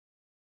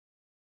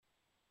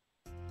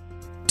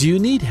Do you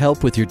need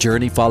help with your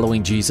journey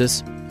following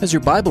Jesus? Has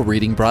your Bible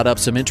reading brought up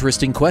some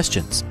interesting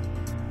questions?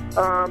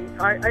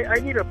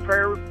 I need a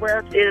prayer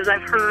request. Is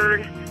I've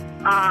heard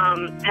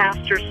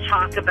pastors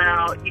talk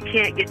about you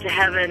can't get to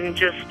heaven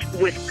just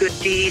with good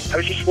deeds. I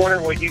was just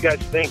wondering what you guys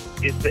think.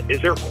 Is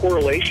there a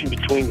correlation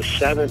between the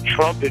seventh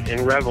trumpet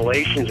in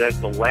Revelations as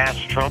the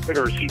last trumpet,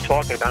 or is he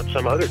talking about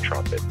some other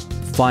trumpet?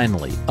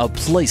 Finally, a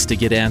place to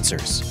get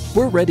answers.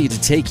 We're ready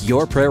to take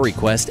your prayer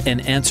request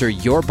and answer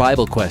your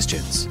Bible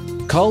questions.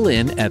 Call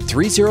in at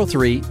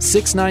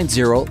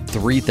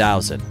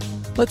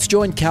 303-690-3000. Let's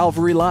join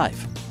Calvary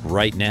Live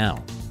right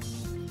now.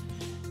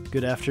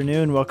 Good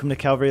afternoon. Welcome to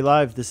Calvary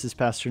Live. This is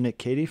Pastor Nick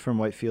Cady from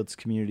Whitefields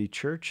Community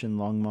Church in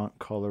Longmont,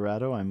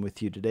 Colorado. I'm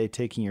with you today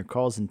taking your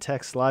calls and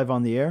texts live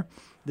on the air.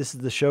 This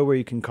is the show where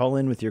you can call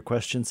in with your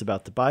questions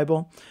about the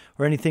Bible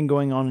or anything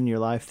going on in your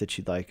life that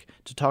you'd like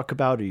to talk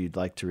about or you'd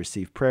like to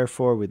receive prayer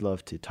for. We'd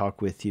love to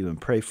talk with you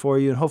and pray for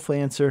you and hopefully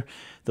answer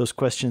those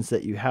questions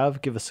that you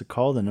have. Give us a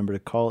call. The number to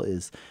call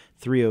is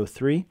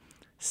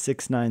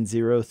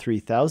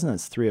 303-690-3000.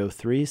 That's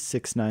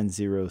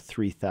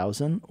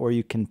 303-690-3000. Or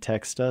you can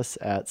text us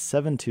at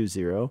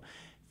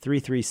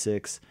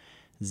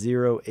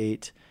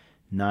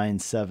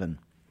 720-336-0897.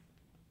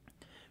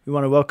 We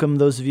want to welcome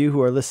those of you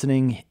who are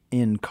listening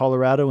in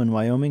Colorado and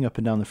Wyoming, up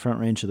and down the Front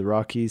Range of the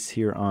Rockies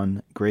here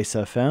on Grace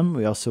FM.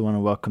 We also want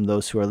to welcome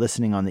those who are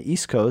listening on the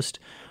East Coast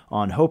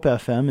on Hope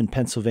FM in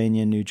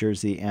Pennsylvania, New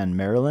Jersey, and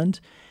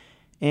Maryland.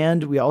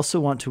 And we also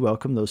want to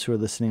welcome those who are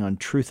listening on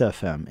Truth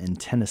FM in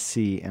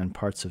Tennessee and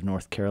parts of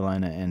North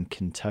Carolina and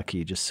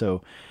Kentucky. Just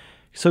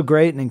so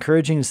great and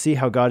encouraging to see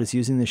how God is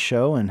using this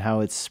show and how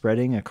it's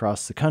spreading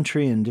across the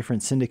country in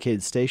different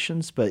syndicated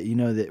stations. But you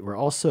know that we're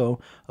also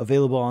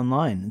available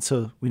online. And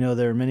so we know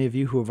there are many of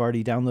you who have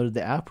already downloaded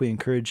the app. We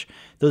encourage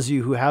those of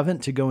you who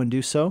haven't to go and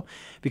do so,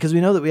 because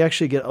we know that we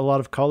actually get a lot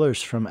of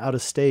callers from out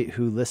of state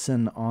who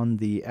listen on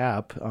the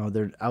app.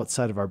 They're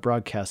outside of our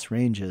broadcast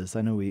ranges.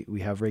 I know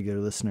we have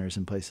regular listeners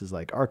in places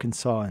like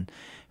Arkansas and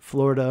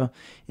Florida,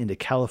 into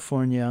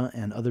California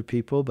and other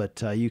people, but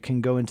you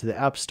can go into the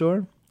App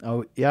Store.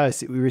 Oh, yeah, I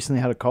see. We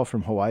recently had a call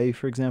from Hawaii,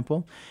 for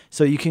example.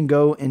 So you can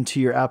go into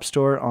your app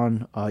store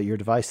on your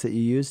device that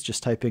you use.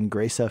 Just type in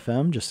Grace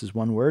FM, just as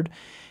one word.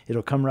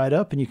 It'll come right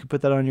up, and you can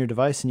put that on your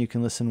device, and you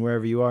can listen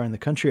wherever you are in the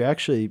country,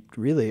 actually,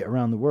 really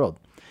around the world.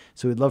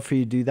 So we'd love for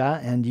you to do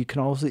that. And you can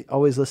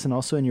always listen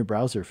also in your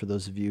browser for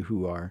those of you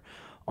who are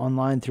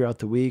online throughout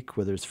the week,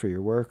 whether it's for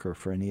your work or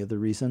for any other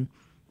reason.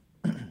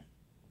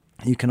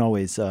 You can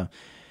always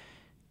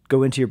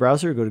go into your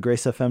browser, go to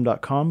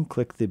gracefm.com,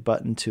 click the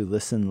button to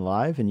listen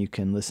live, and you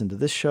can listen to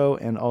this show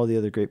and all the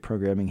other great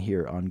programming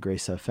here on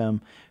Grace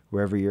FM,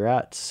 wherever you're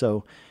at.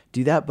 So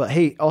do that. But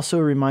hey, also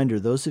a reminder,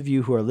 those of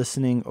you who are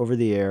listening over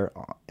the air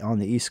on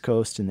the East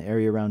Coast and the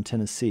area around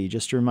Tennessee,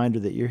 just a reminder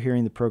that you're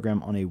hearing the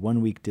program on a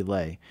 1-week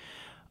delay.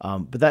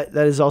 But that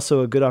is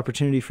also a good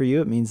opportunity for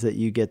you. It means that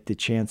you get the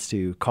chance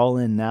to call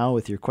in now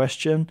with your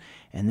question,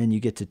 and then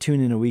you get to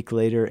tune in a week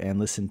later and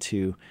listen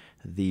to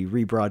the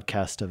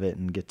rebroadcast of it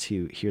and get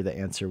to hear the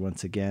answer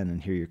once again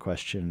and hear your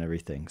question and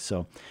everything.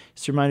 So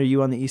just a reminder,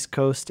 you on the East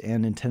Coast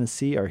and in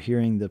Tennessee are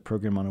hearing the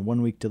program on a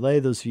 1-week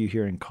delay. Those of you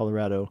here in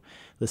Colorado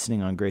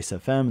listening on Grace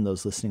FM and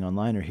those listening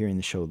online are hearing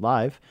the show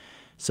live.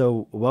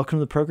 So welcome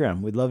to the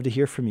program. We'd love to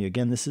hear from you.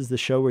 Again, this is the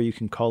show where you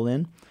can call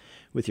in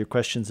with your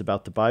questions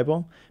about the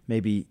Bible.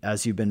 Maybe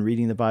as you've been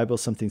reading the Bible,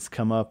 something's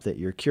come up that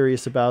you're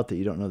curious about, that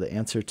you don't know the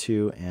answer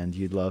to, and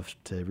you'd love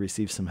to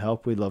receive some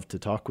help. We'd love to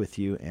talk with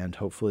you and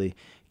hopefully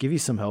give you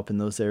some help in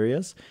those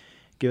areas.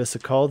 Give us a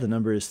call. The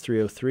number is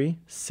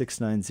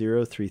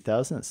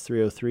 303-690-3000. That's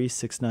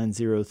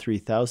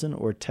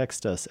 303-690-3000, or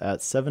text us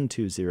at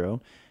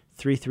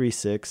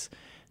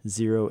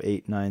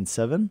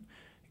 720-336-0897.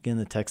 Again,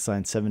 the text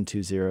line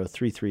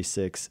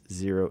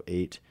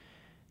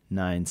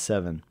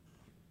 720-336-0897.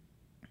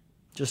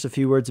 Just a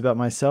few words about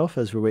myself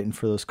as we're waiting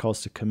for those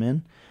calls to come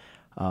in.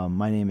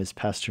 My name is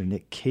Pastor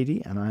Nick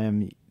Cady, and I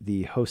am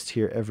the host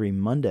here every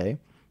Monday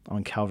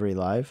on Calvary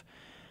Live. I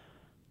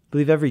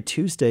believe every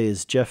Tuesday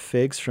is Jeff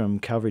Figs from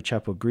Calvary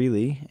Chapel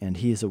Greeley, and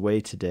he is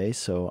away today,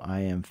 so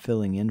I am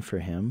filling in for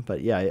him. But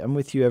yeah, I'm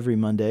with you every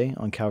Monday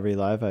on Calvary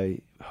Live.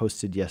 I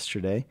hosted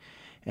yesterday,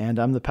 and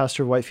I'm the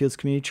pastor of Whitefields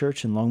Community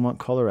Church in Longmont,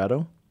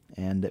 Colorado,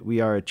 and we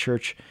are a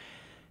church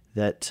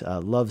that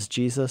loves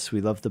Jesus.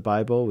 We love the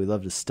Bible. We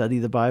love to study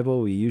the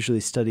Bible. We usually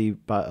study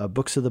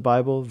books of the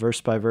Bible, verse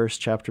by verse,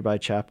 chapter by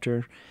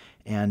chapter.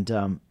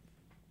 And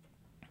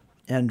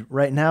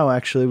right now,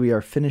 actually, we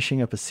are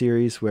finishing up a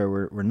series where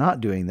we're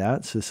not doing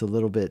that. So it's a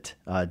little bit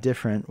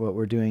different. What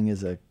we're doing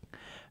is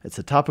it's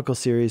a topical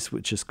series,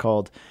 which is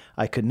called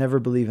I Could Never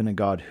Believe in a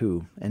God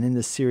Who. And in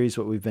this series,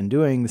 what we've been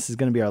doing, this is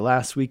going to be our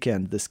last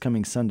weekend this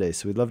coming Sunday.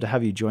 So we'd love to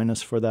have you join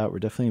us for that. We're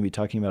definitely going to be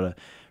talking about a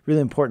really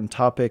important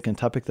topic, and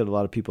topic that a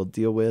lot of people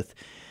deal with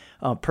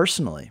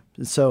personally.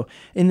 So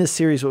in this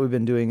series, what we've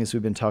been doing is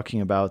we've been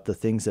talking about the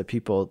things that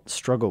people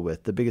struggle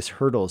with, the biggest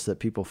hurdles that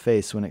people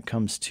face when it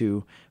comes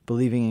to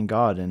believing in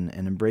God and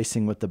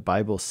embracing what the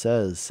Bible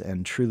says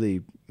and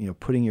truly,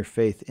 putting your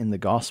faith in the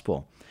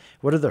gospel.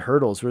 What are the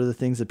hurdles? What are the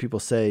things that people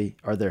say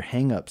are their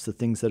hang-ups, the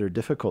things that are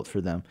difficult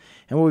for them?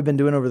 And what we've been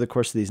doing over the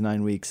course of these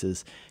 9 weeks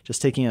is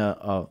just taking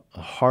a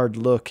hard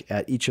look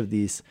at each of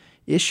these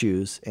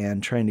issues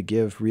and trying to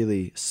give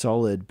really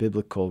solid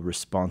biblical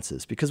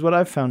responses. Because what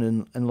I've found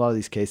in a lot of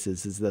these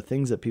cases is the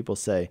things that people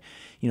say,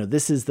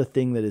 this is the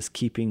thing that is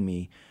keeping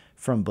me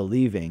from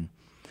believing.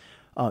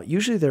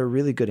 Usually they're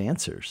really good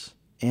answers.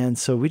 And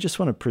so we just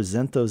want to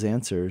present those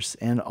answers.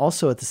 And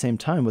also at the same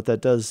time, what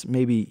that does,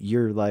 maybe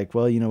you're like,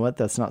 well, you know what,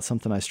 that's not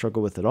something I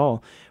struggle with at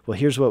all. Well,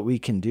 here's what we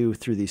can do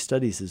through these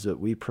studies is that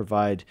we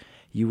provide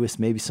you with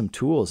maybe some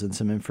tools and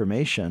some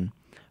information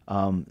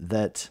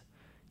that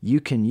you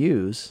can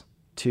use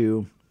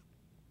to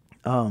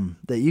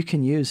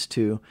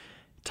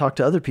talk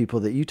to other people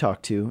that you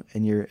talk to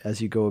and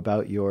as you go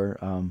about your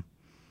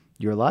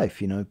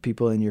life,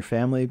 people in your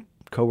family,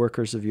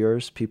 coworkers of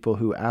yours, people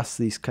who ask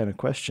these kind of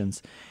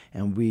questions.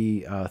 And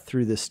we,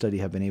 through this study,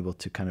 have been able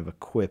to kind of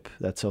equip.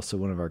 That's also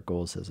one of our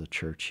goals as a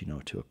church,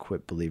 to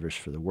equip believers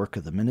for the work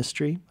of the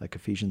ministry, like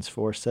Ephesians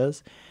 4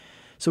 says.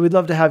 So we'd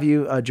love to have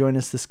you join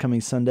us this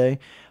coming Sunday.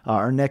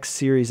 Our next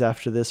series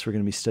after this, we're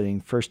going to be studying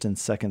 1st and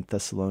 2nd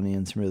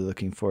Thessalonians. I'm really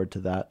looking forward to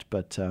that.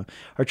 But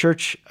our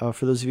church,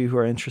 for those of you who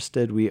are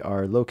interested, we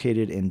are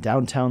located in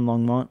downtown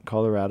Longmont,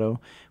 Colorado.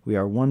 We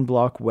are 1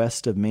 block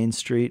west of Main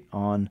Street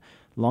on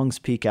Longs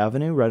Peak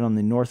Avenue, right on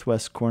the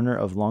northwest corner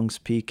of Longs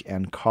Peak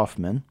and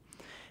Kaufman.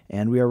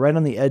 And we are right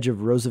on the edge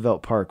of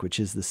Roosevelt Park, which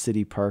is the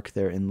city park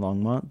there in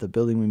Longmont. The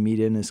building we meet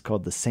in is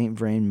called the St.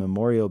 Vrain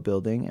Memorial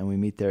Building, and we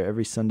meet there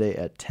every Sunday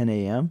at 10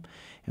 a.m.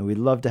 And we'd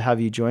love to have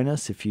you join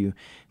us if you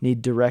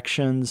need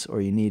directions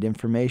or you need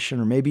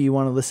information, or maybe you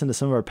want to listen to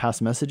some of our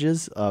past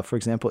messages. For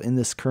example, in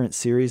this current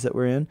series that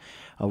we're in,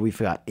 we've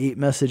got 8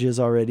 messages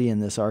already in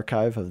this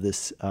archive of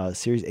this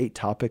series, 8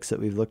 topics that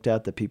we've looked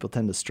at that people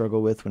tend to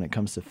struggle with when it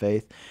comes to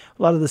faith.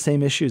 A lot of the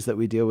same issues that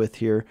we deal with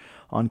here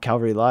on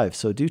Calvary Live.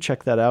 So do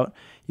check that out.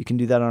 You can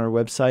do that on our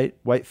website,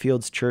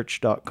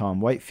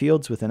 whitefieldschurch.com.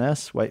 Whitefields with an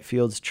S,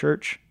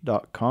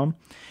 whitefieldschurch.com.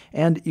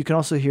 And you can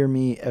also hear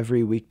me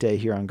every weekday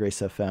here on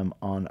Grace FM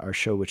on our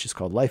show, which is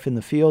called Life in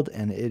the Field,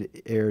 and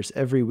it airs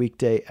every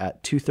weekday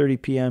at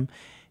 2:30 p.m.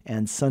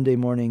 and Sunday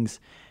mornings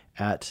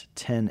at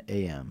 10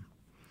 a.m.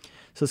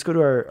 So let's go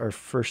to our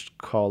first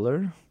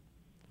caller,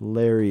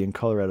 Larry in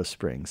Colorado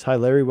Springs. Hi,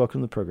 Larry.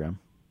 Welcome to the program.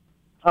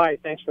 Hi.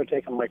 Thanks for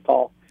taking my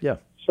call. Yeah.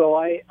 So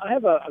I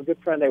have a good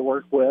friend I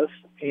work with,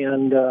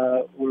 and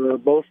we're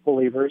both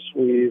believers.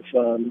 We've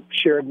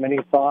shared many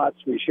thoughts.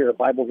 We share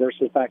Bible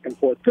verses back and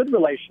forth. Good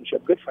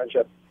relationship, good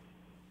friendship.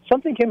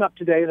 Something came up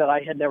today that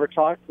I had never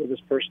talked with this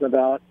person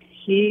about.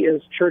 He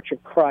is Church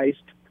of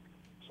Christ,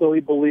 so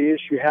he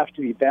believes you have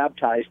to be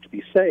baptized to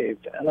be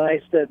saved. And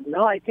I said,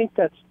 no, I think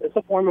it's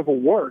a form of a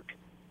work.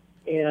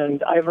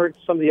 And I've heard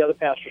some of the other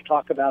pastors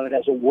talk about it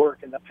as a work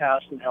in the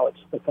past and how it's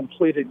the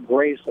completed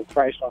grace of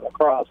Christ on the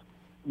cross.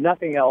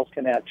 Nothing else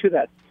can add to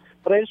that.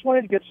 But I just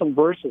wanted to get some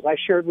verses. I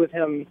shared with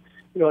him,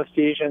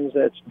 Ephesians,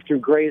 it's through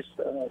grace,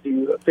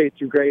 faith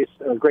through grace,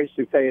 grace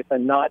through faith,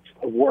 and not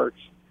works,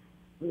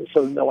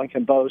 so no one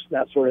can boast and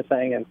that sort of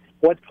thing. And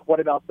what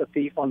about the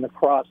thief on the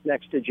cross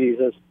next to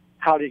Jesus?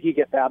 How did he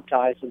get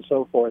baptized and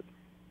so forth?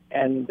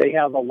 And they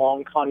have a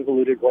long,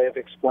 convoluted way of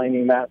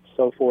explaining that and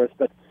so forth.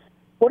 But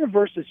what are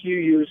verses you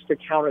use to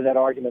counter that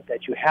argument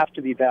that you have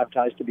to be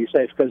baptized to be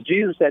saved? Because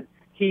Jesus said,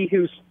 he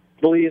who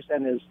believes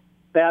and is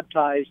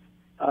baptized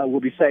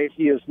will be saved.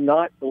 He does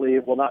not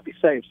believe will not be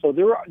saved. So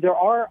there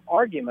are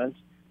arguments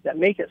that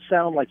make it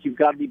sound like you've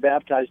got to be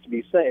baptized to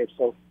be saved.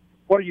 So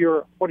what are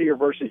your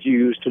verses you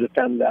use to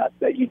defend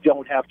that you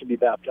don't have to be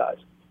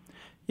baptized?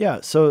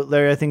 Yeah. So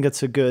Larry, I think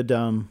that's a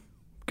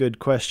good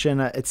question.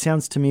 It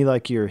sounds to me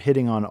like you're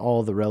hitting on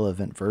all the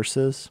relevant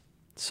verses.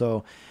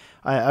 So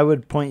I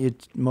would point you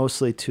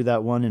mostly to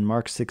that one in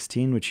Mark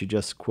 16, which you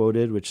just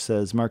quoted, which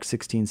says, Mark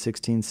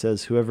 16:16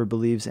 says, whoever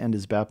believes and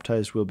is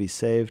baptized will be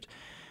saved,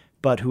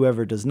 but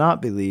whoever does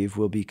not believe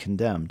will be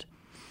condemned.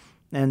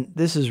 And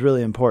this is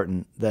really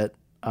important that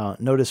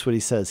notice what he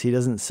says. He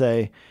doesn't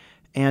say,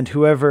 and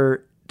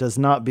whoever does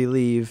not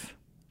believe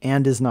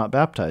and is not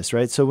baptized,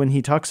 right? So when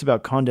he talks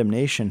about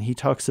condemnation, he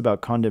talks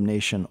about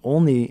condemnation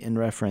only in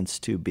reference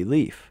to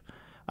belief.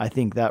 I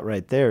think that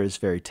right there is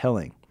very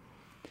telling.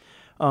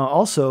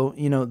 Also,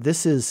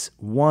 this is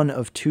one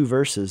of 2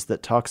 verses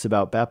that talks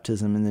about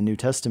baptism in the New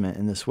Testament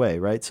in this way,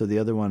 right? So the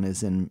other one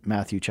is in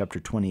Matthew chapter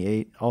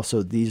 28.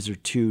 Also, these are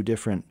 2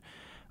 different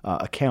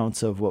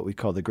accounts of what we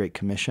call the Great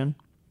Commission.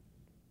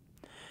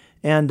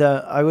 And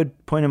I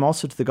would point him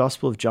also to the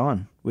Gospel of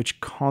John, which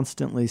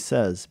constantly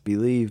says,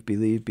 believe,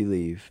 believe,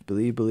 believe,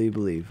 believe, believe,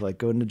 believe. Like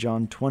go into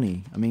John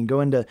 20. I mean, go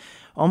into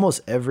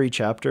almost every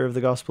chapter of the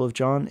Gospel of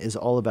John is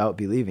all about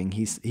believing.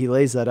 He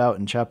lays that out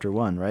in chapter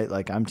 1, right?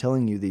 Like I'm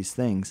telling you these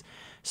things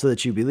so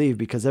that you believe,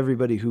 because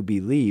everybody who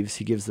believes,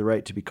 he gives the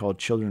right to be called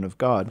children of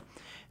God.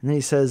 And then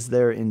he says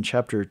there in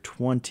chapter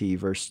 20,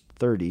 verse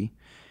 30,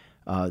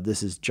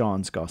 this is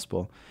John's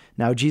Gospel.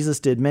 Now Jesus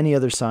did many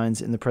other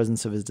signs in the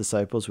presence of his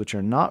disciples, which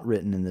are not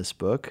written in this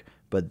book,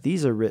 But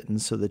these are written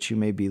so that you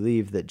may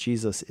believe that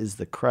Jesus is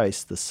the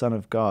Christ, the Son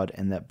of God,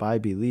 and that by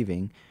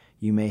believing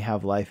you may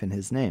have life in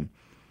his name.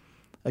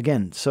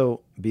 Again,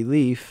 so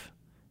belief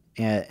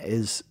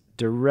is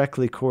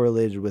directly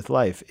correlated with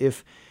life.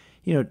 If,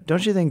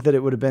 don't you think that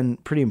it would have been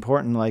pretty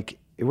important, like,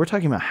 if we're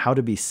talking about how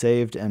to be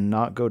saved and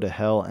not go to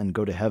hell and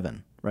go to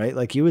heaven, right?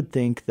 Like, you would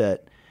think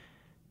that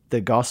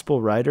the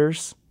gospel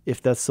writers,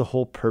 if that's the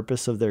whole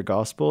purpose of their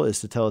gospel,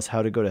 is to tell us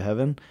how to go to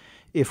heaven,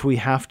 if we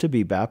have to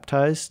be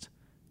baptized,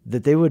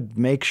 that they would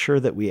make sure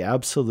that we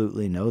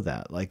absolutely know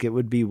that. Like, it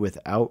would be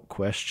without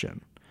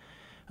question.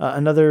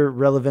 Another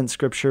relevant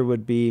scripture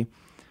would be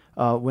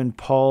when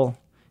Paul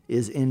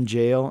is in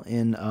jail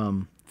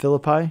in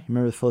Philippi.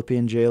 Remember the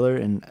Philippian jailer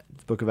in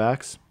the book of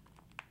Acts?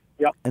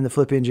 Yep. And the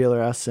Philippian jailer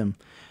asks him,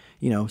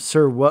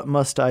 "Sir, what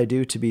must I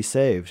do to be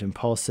saved?" And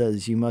Paul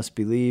says, "You must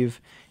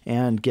believe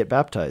and get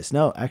baptized."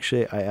 No,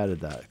 actually, I added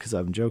that because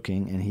I'm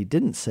joking, and he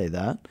didn't say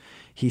that.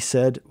 He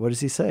said, what does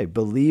he say?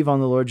 Believe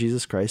on the Lord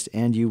Jesus Christ,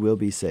 and you will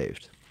be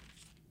saved.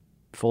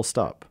 Full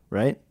stop,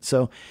 right?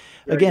 So,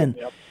 again,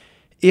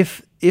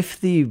 if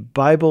the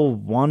Bible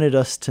wanted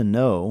us to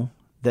know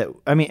that,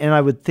 and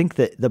I would think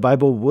that the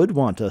Bible would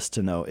want us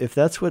to know, if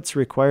that's what's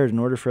required in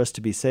order for us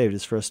to be saved,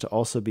 is for us to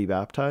also be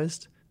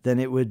baptized, then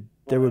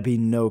there would be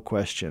no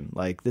question.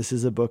 Like, this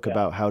is a book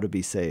about how to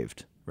be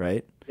saved,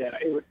 right? Yeah,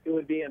 it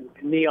would be in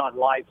neon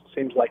lights, it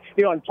seems like.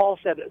 And Paul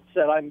said,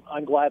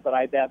 I'm glad that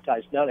I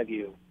baptized none of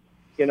you.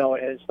 And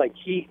it's like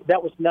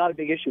that was not a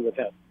big issue with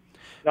him.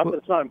 Not that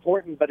it's not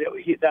important, but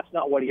that's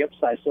not what he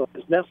emphasized. So if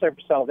it's necessary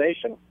for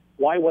salvation,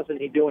 why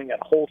wasn't he doing it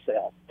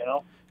wholesale,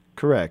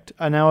 Correct.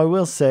 Now, I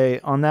will say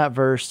on that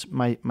verse,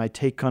 my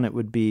take on it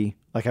would be,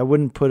 like, I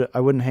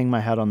wouldn't hang my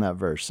hat on that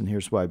verse, and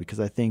here's why. Because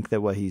I think that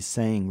what he's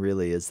saying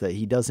really is that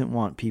he doesn't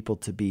want people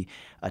to be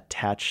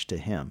attached to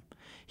him.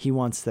 He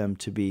wants them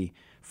to be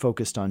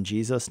focused on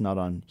Jesus, not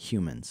on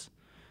humans,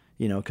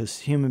 because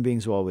human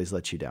beings will always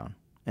let you down.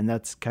 And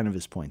that's kind of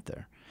his point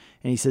there.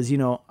 And he says, he's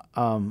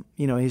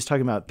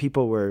talking about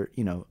people were,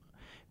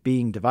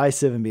 being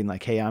divisive and being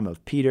like, hey, I'm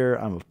of Peter,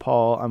 I'm of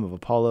Paul, I'm of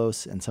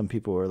Apollos. And some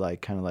people were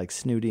like, kind of like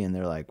snooty, and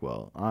they're like,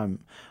 well, I'm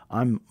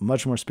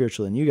much more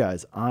spiritual than you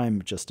guys.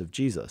 I'm just of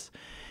Jesus.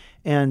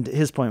 And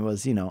his point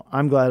was,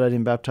 I'm glad I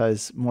didn't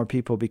baptize more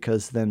people,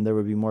 because then there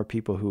would be more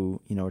people who,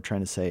 are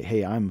trying to say,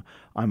 hey, I'm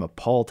a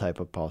Paul type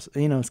of apostle.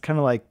 It's kind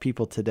of like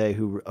people today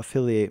who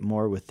affiliate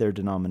more with their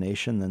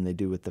denomination than they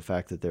do with the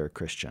fact that they're a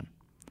Christian.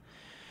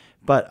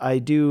 But I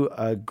do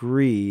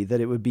agree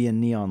that it would be in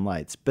neon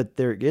lights. But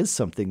there is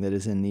something that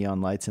is in neon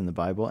lights in the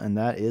Bible, and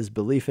that is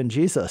belief in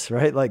Jesus,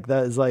 right? Like,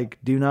 that is like,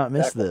 do not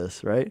miss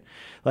this, right?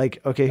 Like,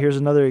 okay, here's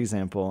another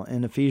example.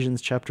 In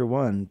Ephesians chapter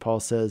 1,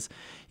 Paul says,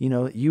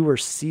 you were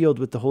sealed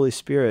with the Holy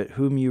Spirit,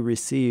 whom you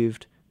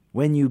received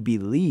when you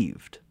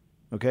believed.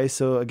 Okay,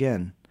 so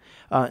again,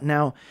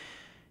 now,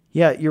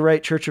 yeah, you're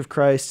right, Church of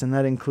Christ, and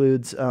that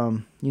includes,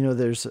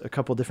 there's a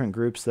couple different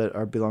groups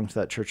that belong to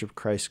that Church of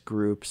Christ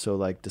group. So,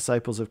 like,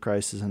 Disciples of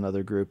Christ is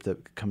another group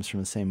that comes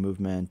from the same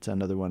movement.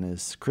 Another one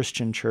is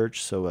Christian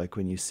Church. So, like,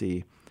 when you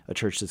see a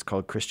church that's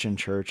called Christian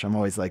Church, I'm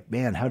always like,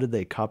 man, how did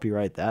they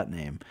copyright that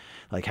name?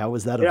 Like, how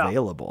was that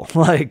available?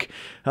 Like,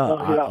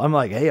 I'm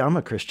like, hey, I'm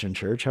a Christian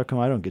church. How come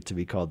I don't get to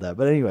be called that?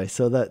 But anyway,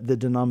 so that the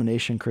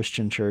denomination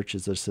Christian Church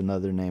is just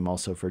another name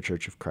also for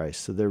Church of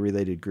Christ. So they're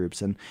related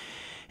groups. And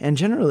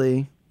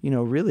generally,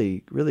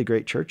 really, really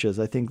great churches.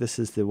 I think this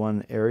is the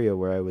one area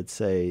where I would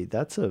say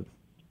that's a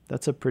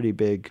pretty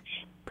big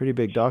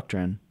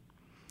doctrine.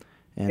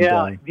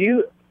 And,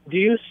 do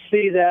you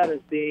see that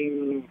as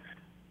being?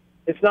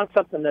 It's not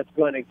something that's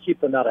going to keep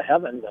them out of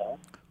heaven, though.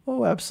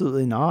 Oh,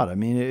 absolutely not. I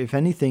mean, if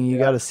anything, you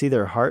got to see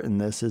their heart in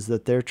this, is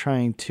that they're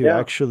trying to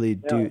actually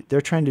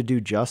they're trying to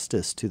do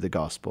justice to the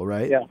gospel,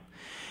 right? Yeah.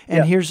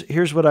 And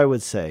here's what I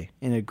would say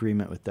in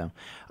agreement with them.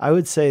 I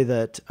would say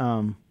that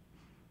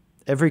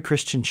every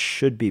Christian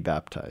should be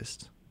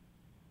baptized,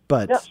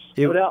 but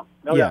no doubt.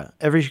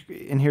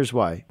 And here's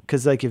why.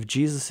 Because, like, if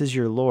Jesus is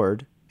your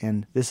Lord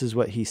and this is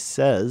what he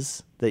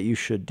says that you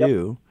should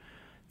do,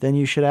 then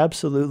you should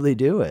absolutely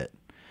do it.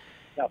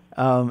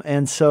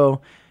 And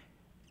so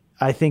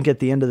I think at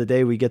the end of the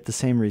day, we get the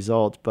same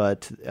result,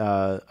 but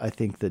I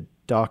think the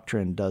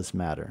doctrine does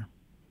matter.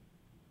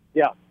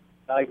 Yeah,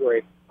 I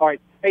agree. All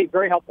right. Hey,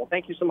 very helpful.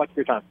 Thank you so much for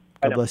your time.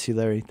 God bless you,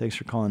 Larry. Thanks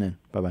for calling in.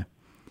 Bye-bye.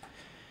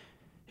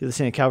 You're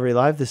listening to Calvary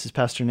Live. This is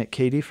Pastor Nick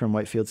Cady from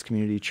Whitefields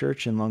Community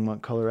Church in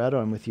Longmont, Colorado.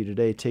 I'm with you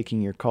today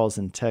taking your calls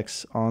and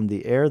texts on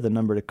the air. The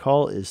number to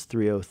call is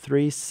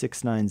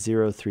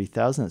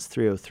 303-690-3000. That's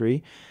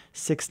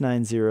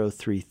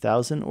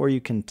 303-690-3000. Or you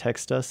can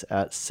text us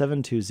at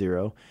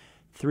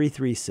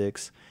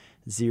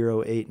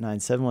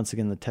 720-336-0897. Once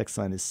again, the text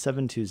line is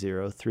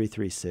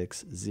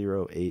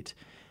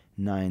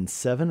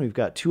 720-336-0897. We've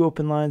got 2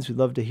 open lines. We'd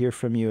love to hear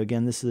from you.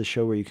 Again, this is a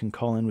show where you can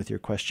call in with your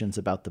questions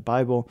about the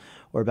Bible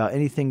or about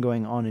anything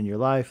going on in your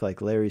life,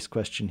 like Larry's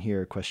question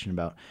here, a question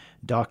about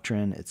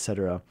doctrine,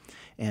 etc.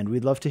 And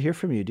we'd love to hear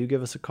from you. Do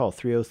give us a call,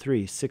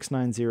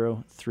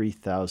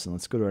 303-690-3000.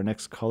 Let's go to our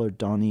next caller,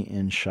 Donnie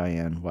in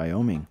Cheyenne,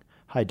 Wyoming.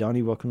 Hi,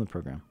 Donnie. Welcome to the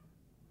program.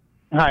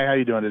 Hi, how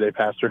you doing today,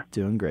 Pastor?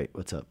 Doing great.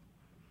 What's up?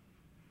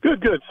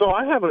 Good. So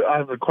I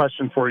have a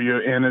question for you,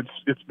 and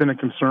it's been a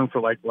concern for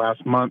like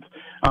last month.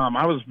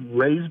 I was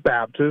raised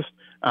Baptist,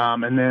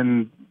 and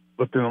then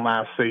within the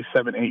last, say,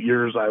 7-8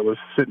 years, I was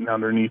sitting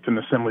underneath an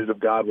Assemblies of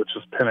God, which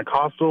is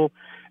Pentecostal,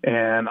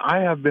 and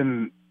I have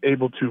been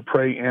able to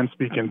pray and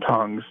speak in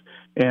tongues.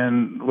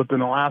 And within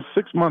the last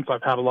 6 months,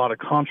 I've had a lot of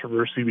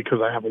controversy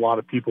because I have a lot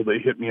of people that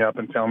hit me up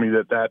and tell me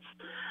that that's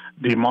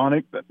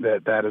demonic,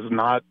 that is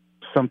not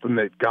something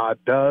that God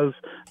does,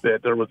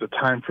 that there was a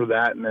time for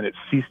that, and then it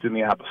ceased in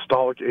the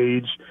apostolic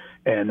age.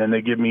 And then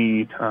they give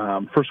me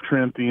 1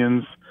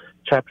 Corinthians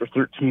chapter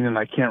 13, and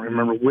I can't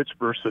remember which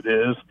verse it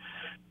is,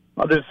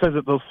 that says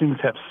that those things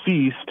have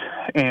ceased.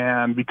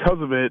 And because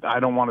of it, I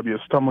don't want to be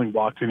a stumbling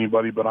block to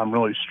anybody, but I'm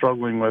really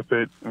struggling with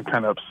it. I'm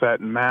kind of upset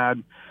and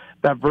mad.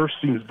 That verse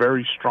seems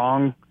very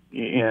strong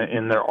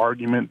in their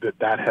argument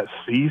that has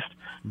ceased.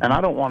 And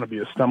I don't want to be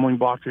a stumbling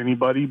block to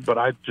anybody, but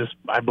I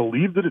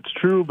believe that it's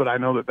true, but I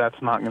know that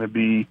that's not going to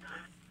be,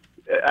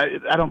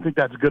 I don't think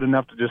that's good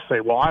enough to just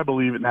say, well, I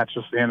believe it and that's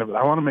just the end of it.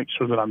 I want to make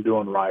sure that I'm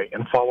doing right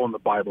and following the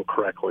Bible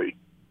correctly.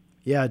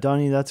 Yeah,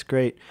 Donnie, that's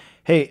great.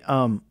 Hey,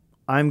 I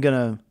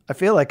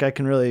feel like I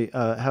can really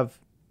have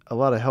a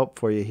lot of help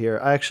for you here.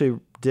 I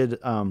actually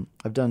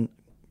I've done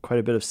quite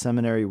a bit of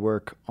seminary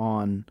work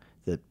on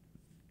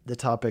the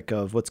topic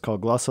of what's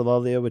called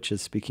glossolalia, which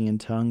is speaking in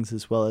tongues,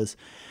 as well as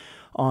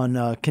on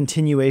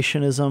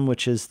continuationism,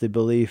 which is the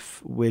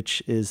belief,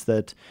 which is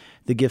that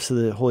the gifts of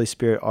the Holy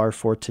Spirit are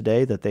for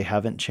today, that they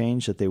haven't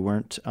changed, that they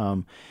weren't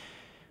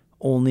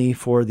only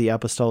for the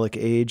apostolic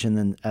age and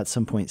then at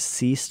some point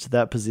ceased.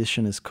 That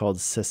position is called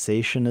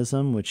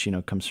cessationism, which,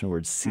 comes from the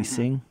word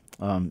ceasing.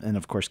 And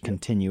of course,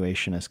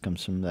 continuationist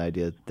comes from the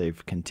idea that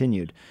they've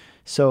continued.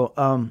 So,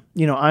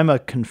 I'm a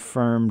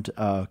confirmed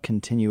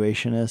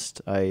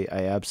continuationist. I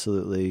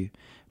absolutely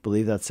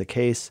believe that's the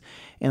case.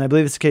 And I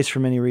believe it's the case for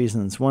many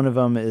reasons. One of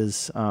them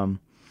is,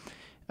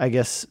 I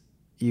guess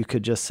you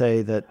could just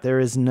say that there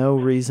is no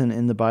reason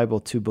in the Bible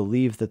to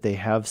believe that they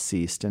have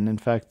ceased. And in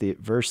fact, the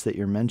verse that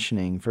you're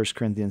mentioning, 1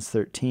 Corinthians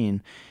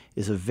 13,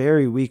 is a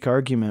very weak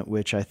argument,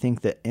 which I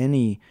think that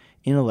any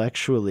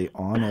intellectually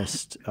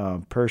honest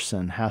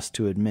person has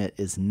to admit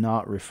is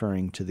not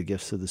referring to the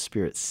gifts of the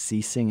Spirit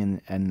ceasing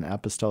in an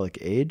apostolic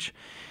age.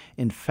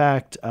 In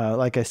fact,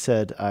 like I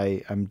said,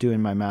 I'm doing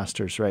my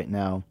master's right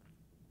now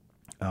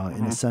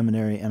in a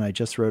seminary, and I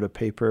just wrote a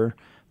paper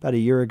about a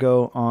year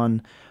ago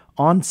on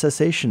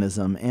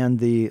cessationism and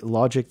the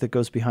logic that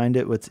goes behind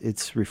it.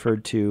 It's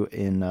referred to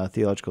in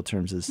theological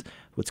terms as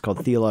what's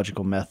called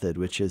theological method,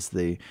 which is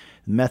the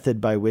method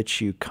by which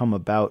you come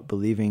about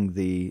believing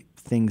the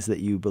things that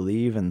you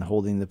believe and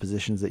holding the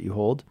positions that you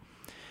hold.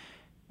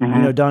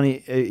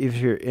 Donnie, if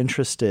you're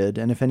interested,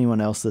 and if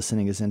anyone else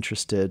listening is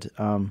interested,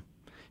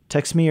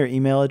 text me your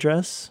email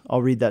address.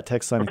 I'll read that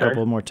text line a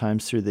couple more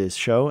times through this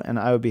show, and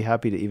I would be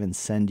happy to even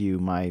send you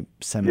my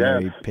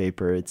seminary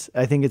paper.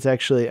 I think it's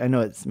actually, I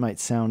know it might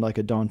sound like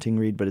a daunting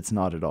read, but it's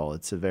not at all.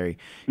 It's a very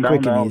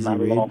quick and easy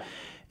read.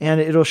 And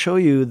it'll show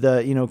you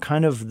the,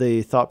 kind of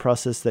the thought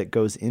process that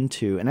goes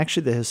into, and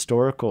actually the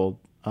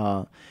historical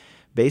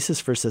basis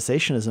for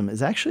cessationism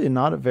is actually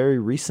not a very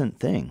recent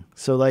thing.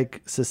 So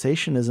like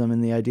cessationism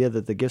and the idea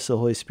that the gifts of the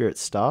Holy Spirit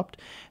stopped,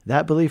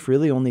 that belief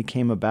really only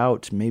came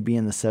about maybe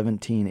in the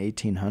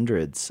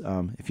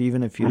 1800s.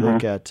 If you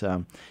look at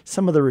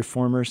some of the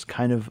reformers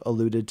kind of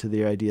alluded to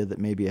the idea that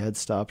maybe it had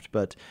stopped,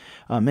 but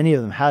many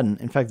of them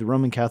hadn't. In fact, the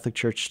Roman Catholic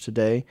Church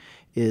today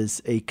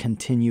is a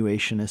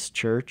continuationist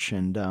church,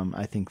 and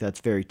I think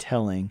that's very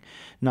telling.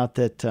 Not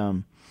that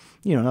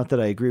not that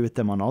I agree with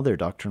them on all their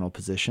doctrinal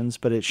positions,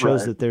 but it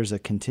shows that there's a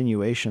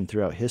continuation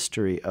throughout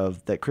history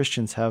of that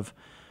Christians have,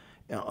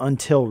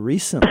 until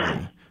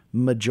recently,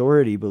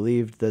 majority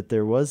believed that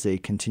there was a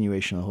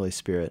continuation of the Holy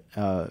Spirit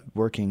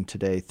working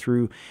today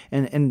through.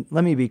 And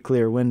let me be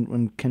clear: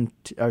 when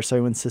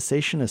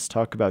cessationists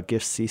talk about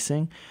gifts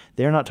ceasing,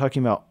 they're not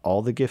talking about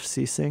all the gifts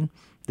ceasing.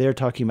 They're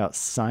talking about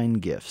sign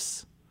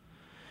gifts.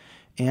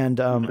 And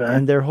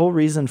their whole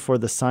reason for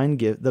the sign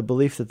gift, the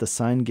belief that the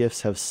sign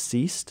gifts have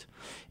ceased,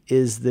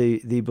 is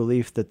the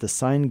belief that the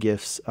sign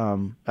gifts,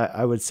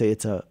 I would say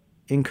it's a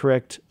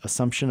incorrect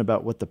assumption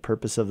about what the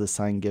purpose of the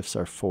sign gifts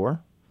are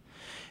for.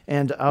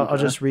 And I'll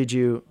just read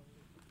you,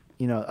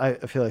 I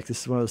feel like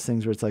this is one of those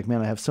things where it's like,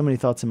 man, I have so many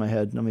thoughts in my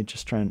head. Let me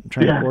just try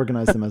to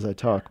organize them as I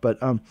talk.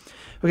 But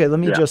okay, let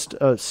me just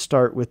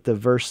start with the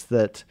verse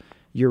that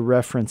you're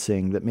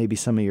referencing that maybe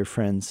some of your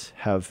friends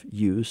have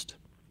used.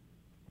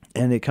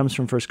 And it comes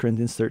from 1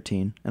 Corinthians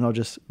 13, and I'll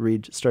just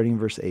read starting in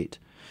verse 8.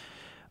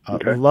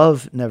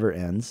 Love never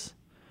ends.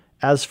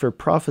 As for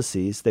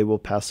prophecies, they will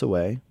pass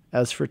away.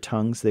 As for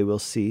tongues, they will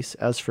cease.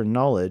 As for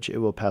knowledge, it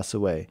will pass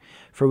away.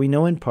 For we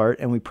know in part,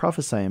 and we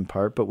prophesy in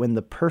part, but when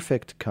the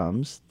perfect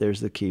comes,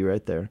 there's the key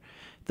right there,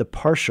 the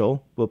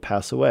partial will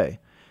pass away.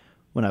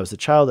 When I was a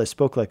child, I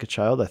spoke like a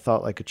child, I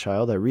thought like a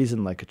child, I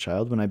reasoned like a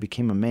child. When I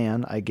became a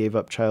man, I gave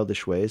up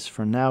childish ways.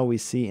 For now we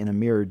see in a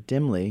mirror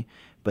dimly,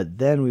 but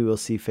then we will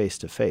see face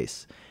to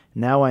face.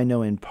 Now I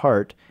know in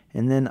part,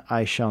 and then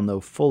I shall know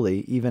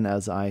fully, even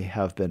as I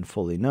have been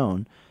fully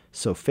known.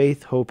 So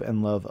faith, hope,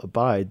 and love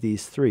abide,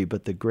 these three,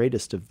 but the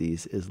greatest of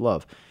these is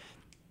love.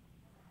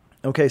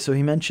 Okay, so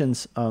he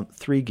mentions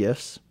 3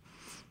 gifts,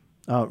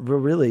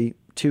 really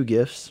 2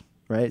 gifts,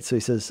 right? So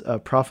he says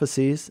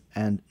prophecies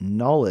and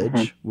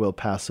knowledge will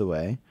pass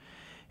away.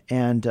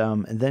 And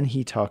then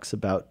he talks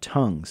about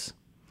tongues.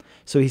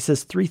 So he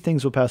says 3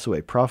 things will pass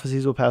away.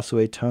 Prophecies will pass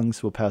away,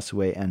 tongues will pass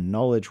away, and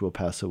knowledge will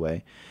pass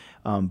away.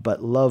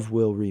 But love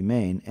will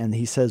remain. And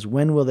he says,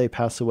 when will they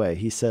pass away?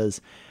 He says,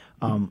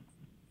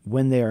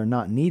 when they are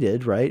not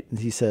needed, right?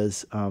 He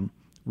says,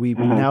 we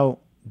now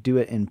do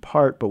it in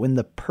part, but when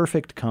the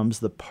perfect comes,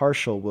 the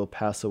partial will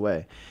pass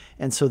away.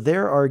 And so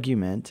their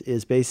argument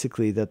is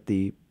basically that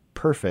the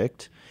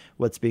perfect,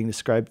 what's being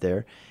described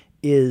there,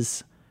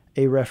 is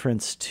a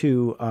reference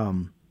to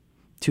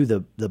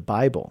the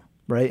Bible,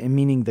 right? And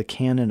meaning the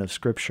canon of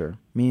Scripture,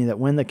 meaning that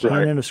when the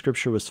canon of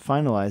Scripture was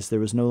finalized, there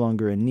was no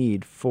longer a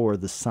need for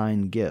the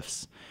sign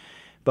gifts.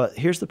 But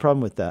here's the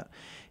problem with that,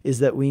 is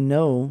that we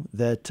know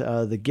that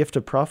the gift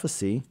of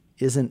prophecy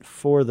isn't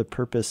for the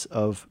purpose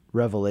of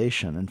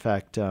revelation. In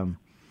fact,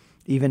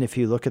 even if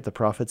you look at the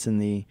prophets in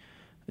the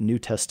New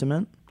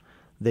Testament,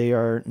 they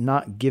are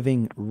not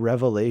giving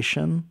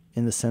revelation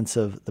in the sense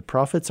of the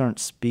prophets aren't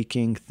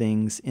speaking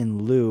things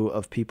in lieu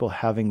of people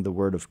having the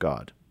Word of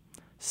God.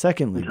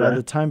 Secondly, by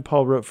the time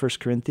Paul wrote 1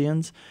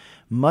 Corinthians,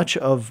 much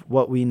of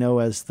what we know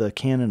as the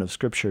canon of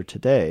Scripture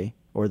today,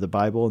 or the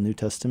Bible, New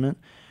Testament,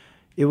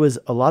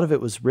 a lot of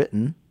it was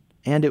written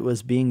and it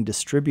was being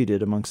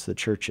distributed amongst the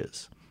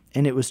churches.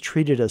 And it was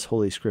treated as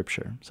Holy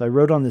Scripture. So I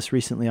wrote on this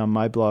recently on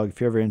my blog.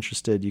 If you're ever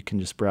interested, you can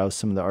just browse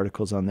some of the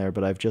articles on there.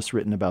 But I've just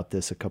written about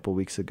this a couple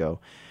weeks ago,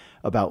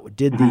 about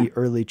did the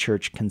early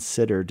church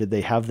did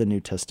they have the New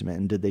Testament,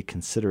 and did they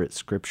consider it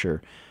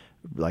Scripture,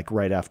 like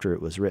right after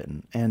it was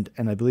written? And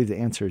I believe the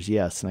answer is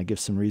yes, and I give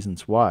some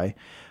reasons why.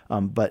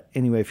 But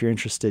anyway, if you're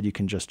interested, you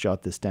can just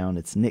jot this down.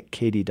 It's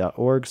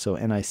nickcady.org, so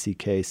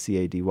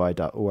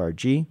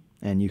nickcady.org.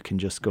 And you can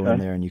just go in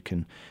there and you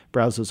can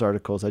browse those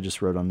articles. I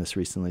just wrote on this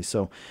recently.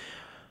 So,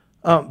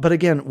 but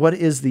again, what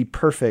is the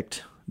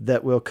perfect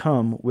that will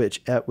come,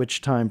 at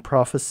which time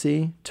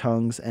prophecy,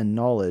 tongues, and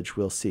knowledge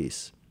will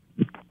cease?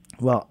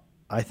 Well,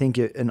 I think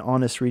an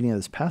honest reading of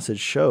this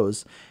passage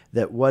shows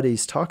that what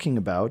he's talking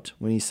about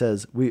when he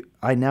says,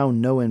 I now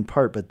know in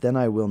part, but then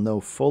I will know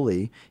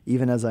fully,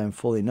 even as I am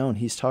fully known,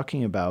 he's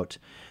talking about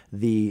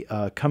the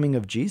coming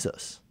of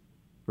Jesus.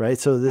 Right,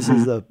 so this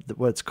is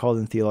what's called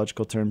in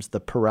theological terms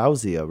the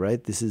parousia,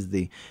 right? This is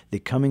the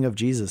coming of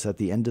Jesus at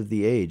the end of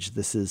the age.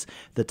 This is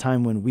the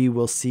time when we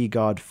will see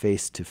God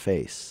face to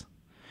face.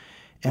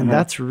 And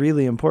that's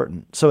really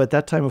important. So at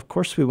that time, of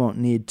course, we won't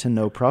need to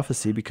know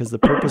prophecy, because the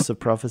purpose of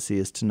prophecy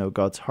is to know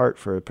God's heart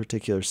for a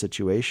particular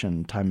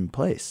situation, time, and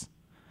place.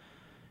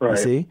 Right. You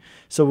see?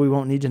 So we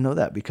won't need to know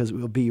that because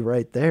we'll be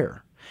right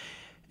there.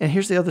 And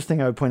here's the other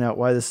thing I would point out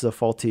why this is a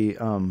faulty,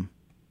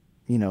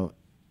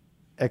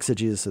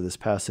 exegesis of this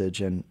passage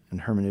and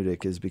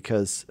hermeneutic is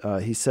because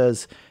he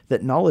says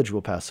that knowledge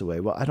will pass away.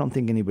 Well, I don't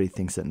think anybody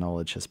thinks that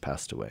knowledge has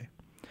passed away.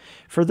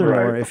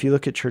 Furthermore, if you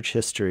look at church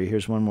history,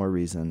 here's one more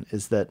reason,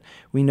 is that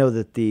we know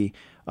that the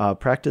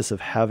practice of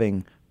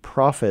having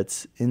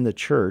prophets in the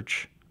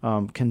church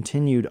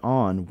continued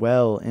on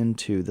well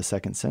into the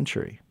 2nd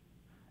century.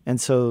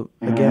 And so,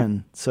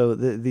 again,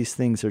 these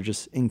things are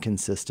just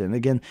inconsistent.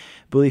 Again,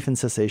 belief in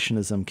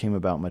cessationism came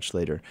about much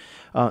later.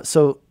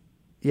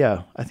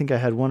 Yeah, I think I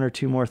had 1 or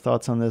 2 more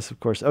thoughts on this,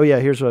 of course. Oh, yeah,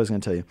 here's what I was going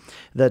to tell you.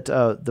 That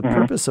the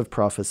purpose of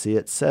prophecy,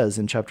 it says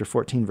in chapter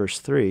 14, verse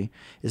 3,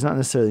 is not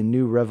necessarily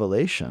new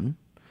revelation,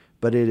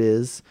 but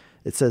it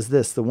says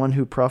this: the one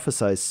who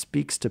prophesies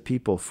speaks to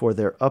people for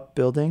their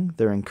upbuilding,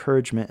 their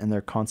encouragement, and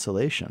their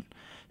consolation.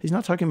 He's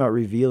not talking about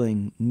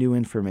revealing new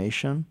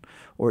information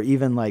or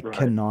even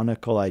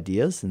canonical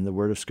ideas in the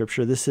word of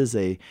Scripture. This is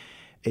a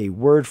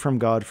word from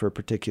God for a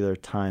particular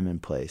time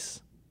and place.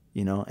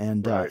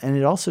 And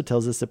it also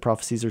tells us that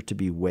prophecies are to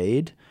be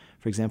weighed.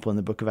 For example, in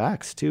the book of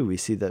Acts, too, we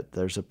see that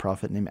there's a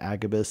prophet named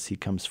Agabus. He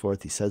comes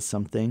forth, he says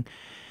something,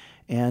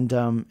 and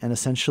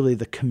essentially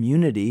the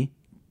community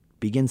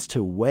begins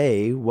to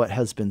weigh what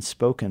has been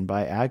spoken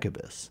by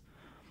Agabus.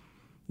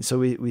 So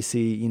we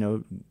see,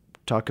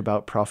 talk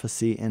about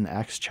prophecy in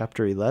Acts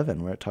chapter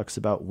 11, where it talks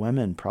about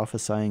women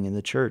prophesying in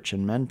the church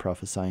and men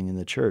prophesying in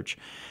the church.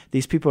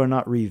 These people are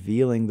not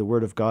revealing the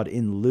word of God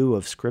in lieu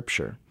of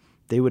Scripture.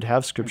 They would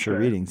have Scripture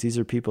readings. These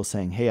are people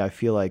saying, hey, I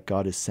feel like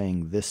God is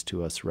saying this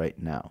to us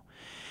right now.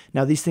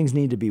 Now, these things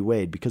need to be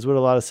weighed, because what a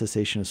lot of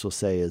cessationists will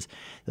say is,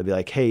 they'll be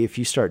like, hey, if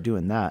you start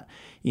doing that,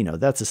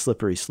 that's a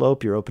slippery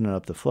slope. You're opening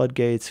up the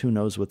floodgates. Who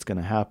knows what's going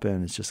to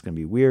happen? It's just going to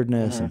be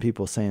weirdness. And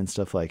people saying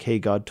stuff like, hey,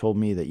 God told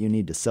me that you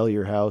need to sell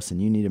your house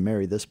and you need to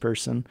marry this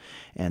person.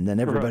 And then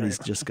everybody's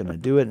just going to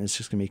do it, and it's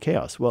just going to be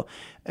chaos. Well,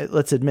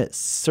 let's admit,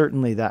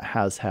 certainly that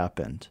has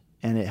happened,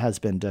 and it has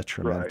been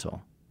detrimental.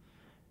 Right.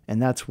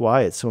 And that's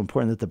why it's so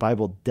important that the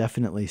Bible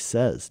definitely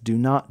says, do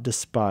not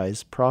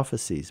despise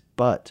prophecies,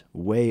 but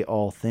weigh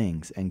all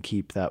things and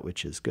keep that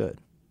which is good.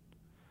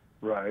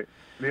 Right.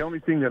 The only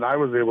thing that I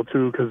was able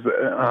to, because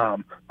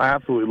I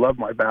absolutely love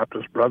my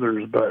Baptist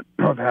brothers, but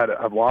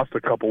I've lost a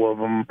couple of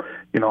them,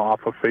 off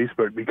of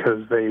Facebook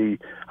because they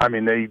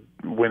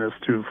went as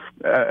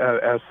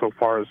so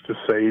far as to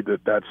say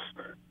that that's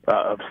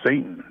of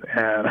Satan,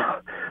 and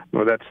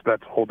that's a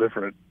whole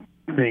different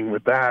thing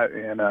with that.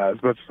 And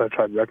as much as I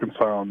tried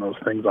reconciling those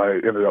things, I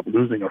ended up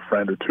losing a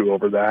friend or two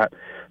over that.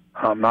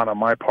 Not on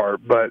my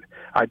part, but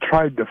I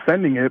tried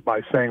defending it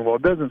by saying, well,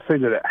 it doesn't say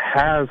that it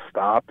has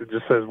stopped. It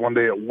just says one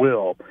day it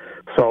will.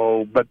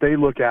 So, but they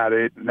look at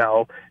it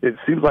now, it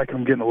seems like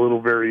I'm getting a little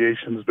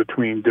variations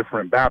between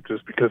different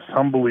Baptists, because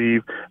some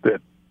believe that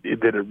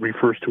it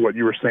refers to what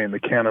you were saying, the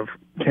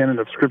canon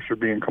of Scripture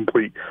being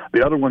complete.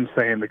 The other one's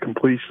saying the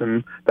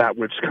completion, that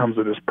which comes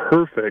that is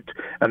perfect,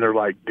 and they're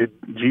like,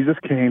 Jesus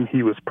came,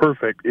 he was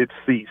perfect, it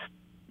ceased.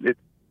 It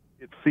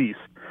ceased.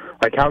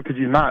 Like, how could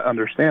you not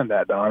understand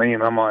that, Donnie?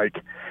 And I'm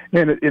like,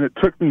 and it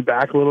took me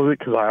back a little bit,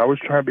 because I always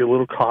try to be a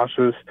little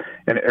cautious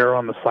and err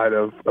on the side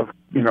of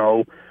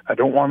I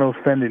don't want to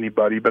offend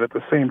anybody, but at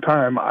the same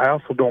time, I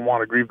also don't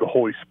want to grieve the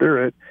Holy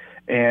Spirit.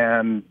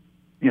 And,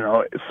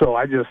 so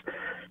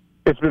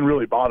it's been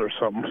really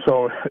bothersome.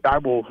 So I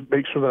will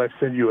make sure that I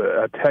send you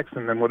a text,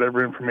 and then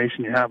whatever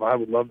information you have, I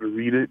would love to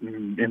read it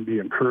and be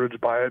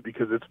encouraged by it,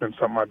 because it's been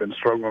something I've been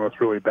struggling with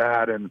really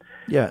bad. And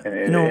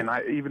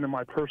I, even in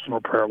my personal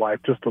prayer life,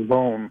 just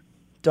alone,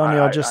 Donnie,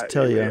 I'll just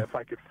tell you, if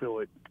I could feel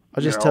it.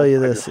 I'll just tell you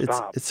this.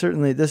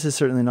 This is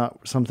certainly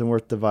not something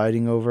worth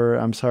dividing over.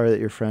 I'm sorry that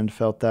your friend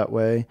felt that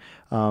way.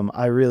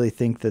 I really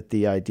think that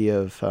the idea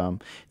of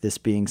this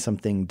being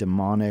something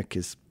demonic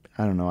is,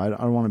 I don't know. I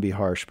don't want to be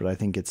harsh, but I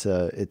think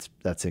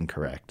that's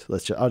incorrect.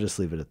 I'll just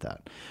leave it at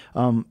that.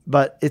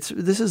 But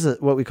this is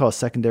what we call a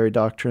secondary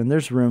doctrine.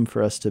 There's room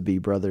for us to be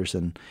brothers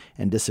and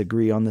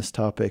disagree on this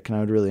topic, and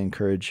I would really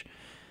encourage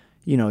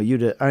you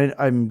to.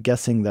 I'm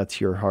guessing that's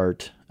your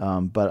heart,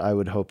 but I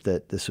would hope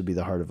that this would be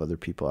the heart of other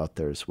people out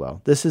there as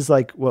well. This is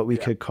like what we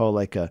could call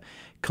like a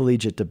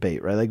collegiate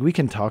debate, right? Like, we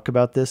can talk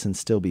about this and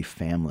still be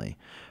family,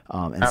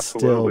 and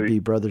still be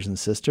brothers and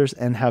sisters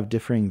and have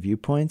differing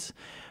viewpoints.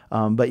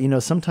 But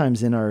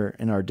sometimes in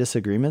our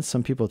disagreements,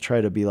 some people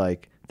try to be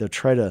like, they'll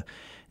try to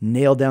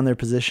nail down their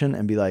position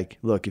and be like,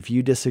 look, if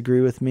you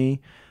disagree with me,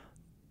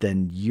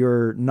 then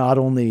you're not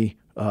only,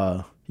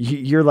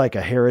 you're like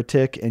a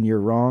heretic and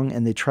you're wrong.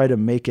 And they try to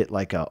make it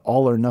like a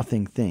all or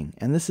nothing thing.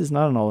 And this is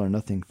not an all or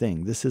nothing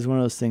thing. This is one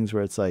of those things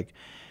where it's like,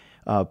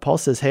 Paul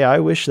says, hey, I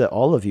wish that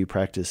all of you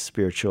practice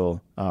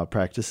spiritual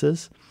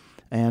practices.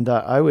 And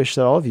I wish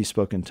that all of you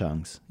spoke in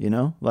tongues,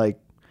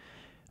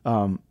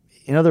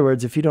 in other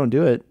words, if you don't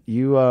do it,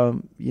 you're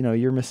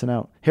missing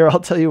out. Here,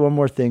 I'll tell you one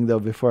more thing, though,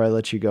 before I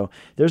let you go.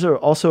 There's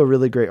also a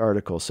really great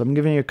article. So I'm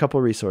giving you a couple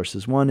of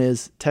resources. One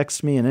is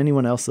text me, and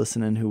anyone else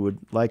listening who would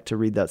like to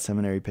read that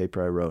seminary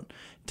paper I wrote,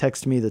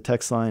 text me the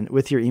text line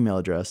with your email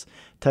address.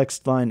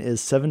 Text line is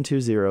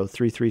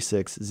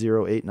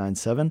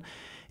 720-336-0897.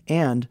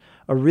 And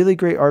a really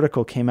great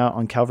article came out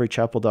on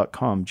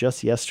calvarychapel.com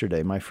just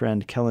yesterday. My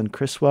friend Kellen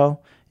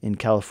Criswell in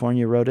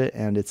California wrote it,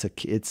 and it's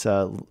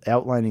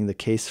outlining the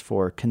case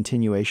for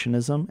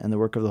continuationism and the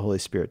work of the Holy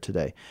Spirit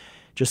today.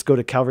 Just go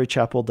to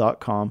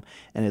calvarychapel.com,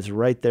 and it's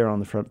right there on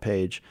the front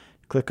page.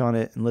 Click on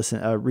it and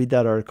listen. Read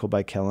that article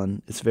by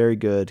Kellen. It's very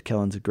good.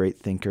 Kellen's a great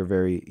thinker,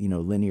 very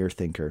linear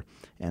thinker,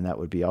 and that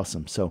would be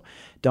awesome. So,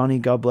 Donnie,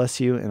 God bless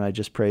you, and I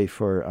just pray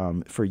for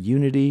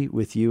unity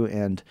with you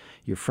and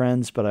your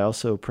friends. But I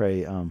also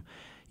pray, that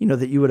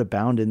you would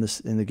abound in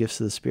the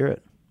gifts of the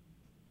Spirit.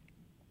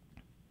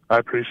 I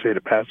appreciate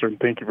it, Pastor, and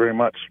thank you very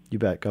much. You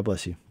bet. God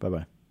bless you.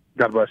 Bye-bye.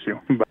 God bless you.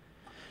 Bye.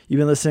 You've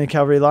been listening to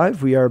Calvary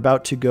Live. We are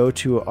about to go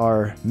to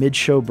our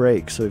mid-show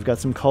break. So we've got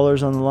some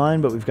callers on the line,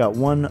 but we've got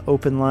one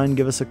open line.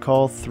 Give us a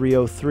call,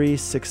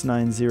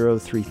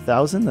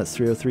 303-690-3000. That's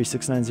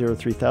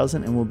 303-690-3000,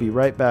 and we'll be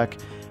right back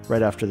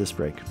right after this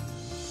break.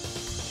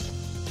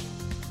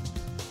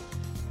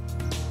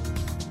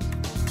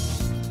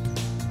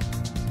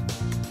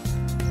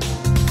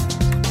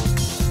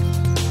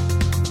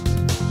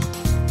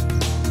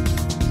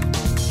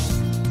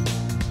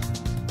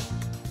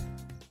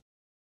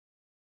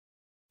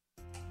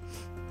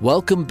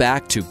 Welcome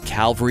back to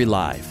Calvary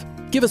Live.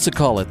 Give us a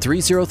call at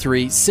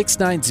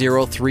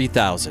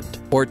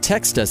 303-690-3000 or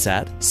text us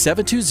at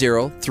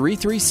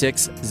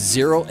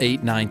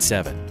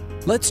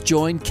 720-336-0897. Let's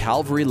join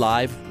Calvary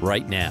Live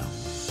right now.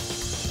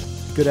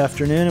 Good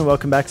afternoon and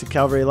welcome back to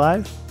Calvary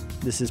Live.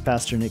 This is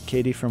Pastor Nick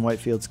Cady from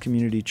Whitefields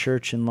Community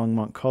Church in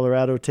Longmont,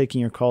 Colorado,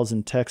 taking your calls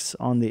and texts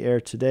on the air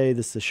today.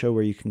 This is a show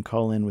where you can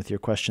call in with your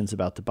questions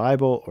about the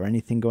Bible or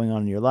anything going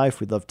on in your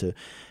life. We'd love to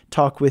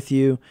talk with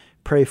you,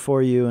 pray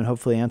for you, and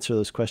hopefully answer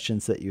those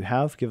questions that you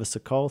have. Give us a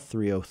call,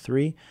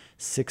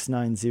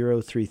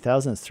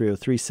 303-690-3000. That's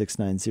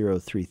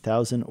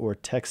 303-690-3000, or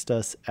text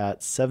us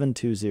at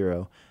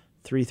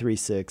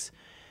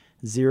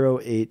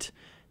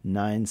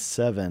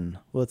 720-336-0897.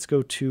 Let's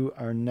go to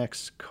our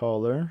next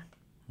caller.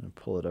 I'm going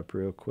to pull it up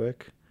real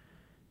quick.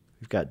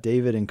 We've got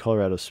David in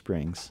Colorado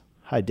Springs.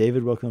 Hi,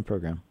 David. Welcome to the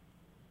program.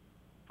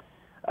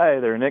 Hi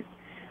there, Nick.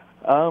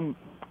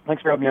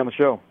 Thanks for having me on the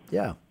show.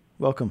 Yeah,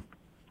 welcome.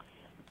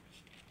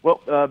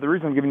 Well, the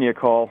reason I'm giving you a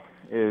call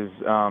is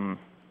I'm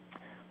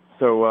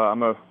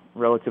a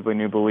relatively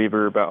new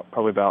believer,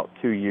 probably about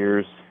 2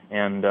 years,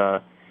 and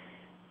I've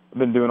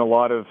been doing a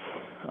lot of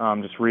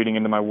just reading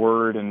into my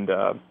Word, and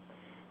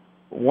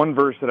one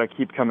verse that I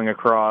keep coming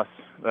across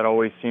that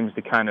always seems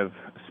to kind of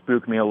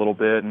spook me a little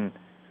bit, and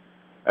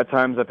at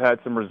times I've had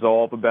some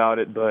resolve about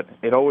it, but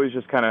it always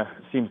just kind of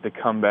seems to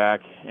come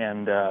back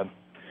and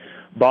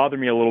bother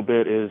me a little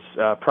bit, is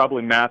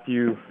probably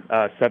Matthew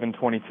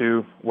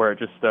 7:22, where it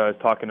just is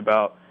talking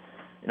about,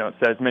 it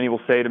says, "Many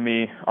will say to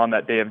me on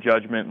that day of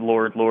judgment,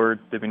 Lord, Lord,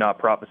 did we not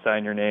prophesy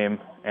in your name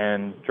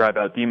and drive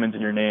out demons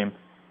in your name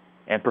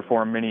and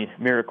perform many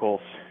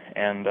miracles?"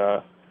 And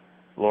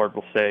Lord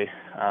will say,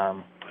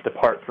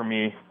 "Depart from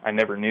me, I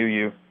never knew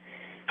you."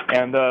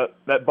 And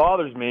that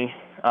bothers me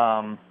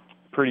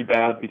pretty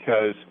bad,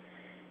 because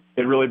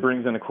it really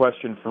brings into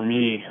question for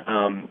me,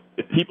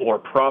 if people are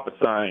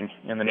prophesying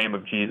in the name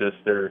of Jesus,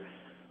 they're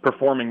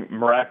performing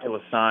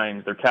miraculous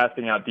signs, they're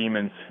casting out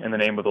demons in the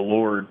name of the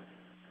Lord,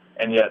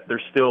 and yet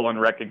they're still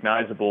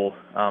unrecognizable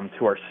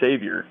to our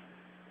Savior.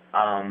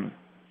 When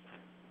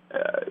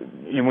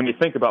you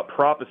think about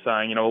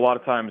prophesying, a lot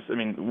of times,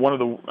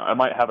 I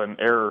might have an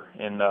error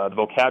in the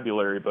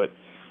vocabulary, but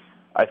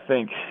I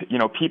think,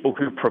 people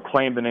who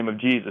proclaim the name of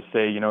Jesus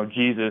say,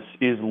 Jesus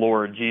is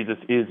Lord, Jesus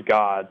is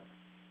God.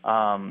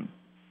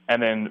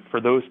 And then for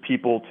those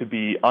people to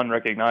be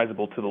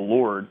unrecognizable to the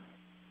Lord,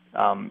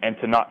 and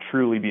to not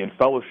truly be in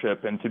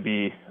fellowship and to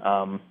be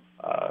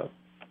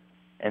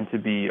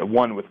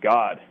one with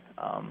God,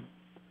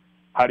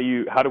 how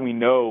do we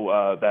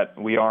know that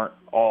we aren't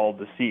all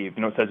deceived?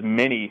 It says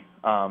many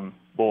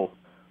will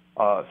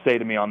say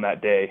to me on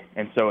that day,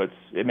 and so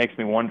it makes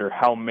me wonder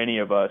how many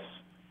of us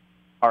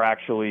are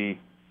actually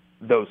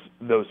those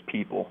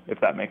people, if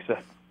that makes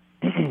sense.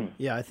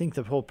 Yeah, I think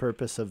the whole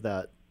purpose of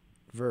that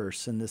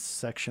verse in this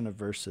section of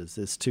verses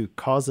is to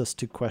cause us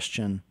to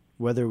question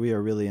whether we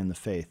are really in the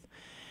faith.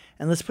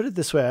 And let's put it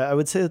this way. I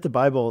would say that the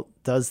Bible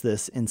does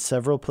this in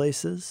several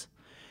places.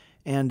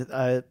 And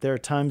there are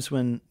times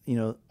when,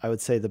 I would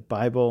say the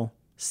Bible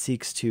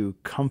seeks to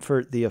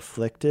comfort the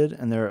afflicted,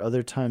 and there are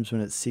other times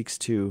when it seeks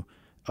to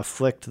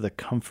afflict the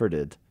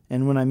comforted.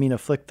 And when I mean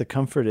afflict the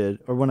comforted,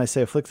 or when I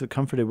say afflict the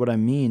comforted, what I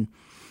mean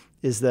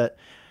is that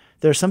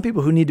there are some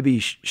people who need to be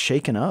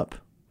shaken up.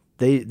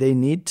 They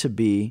need to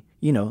be,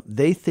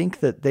 they think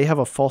that they have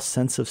a false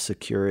sense of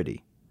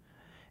security.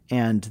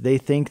 And they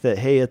think that,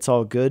 hey, it's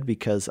all good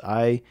because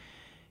I,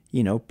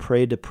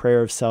 prayed a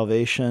prayer of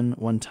salvation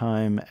one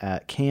time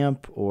at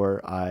camp,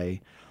 or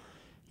I've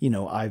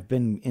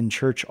been in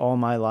church all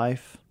my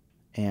life.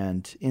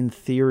 And in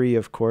theory,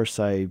 of course,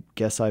 I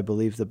guess I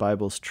believe the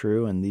Bible's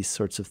true and these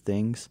sorts of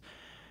things.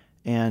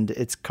 And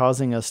it's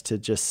causing us to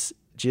Jesus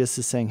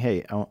is saying,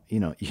 hey,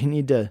 you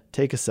need to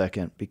take a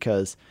second,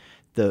 because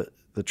the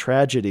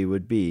tragedy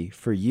would be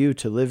for you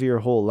to live your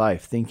whole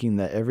life thinking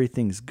that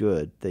everything's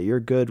good, that you're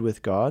good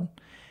with God,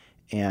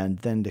 and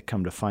then to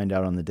come to find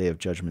out on the day of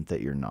judgment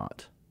that you're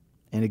not.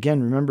 And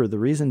again, remember, the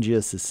reason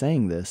Jesus is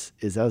saying this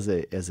is as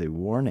a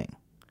warning.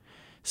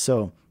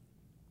 So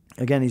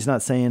again, he's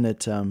not saying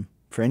it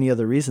for any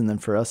other reason than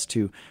for us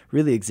to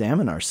really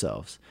examine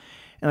ourselves.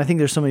 And I think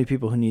there's so many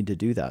people who need to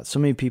do that. So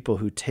many people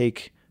who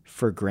take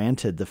for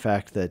granted the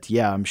fact that,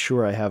 yeah, I'm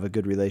sure I have a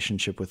good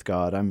relationship with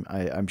God.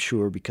 I'm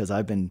sure because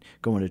I've been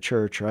going to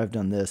church, or I've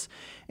done this.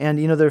 And,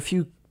 there are a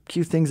few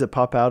things that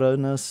pop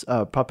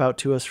out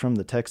to us from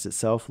the text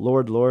itself.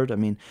 Lord, Lord.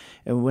 And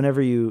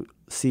whenever you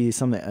see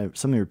something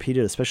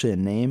repeated, especially a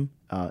name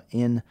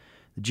in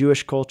the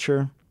Jewish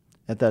culture,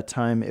 at that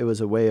time, it was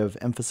a way of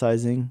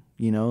emphasizing,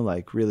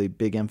 like really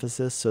big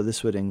emphasis. So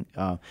this would,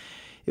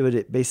 it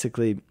would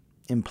basically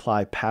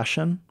imply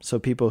passion. So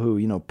people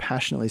who,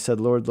 passionately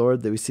said, Lord,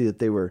 Lord, that we see that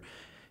they were,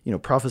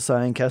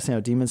 prophesying, casting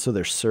out demons. So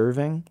they're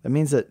serving. That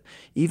means that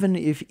even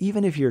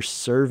if you're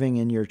serving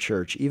in your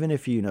church, even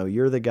if,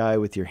 you're the guy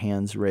with your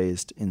hands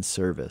raised in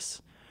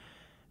service,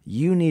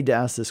 you need to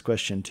ask this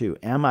question too.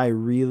 Am I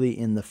really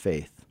in the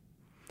faith?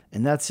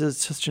 And that's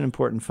just such an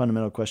important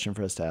fundamental question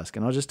for us to ask.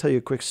 And I'll just tell you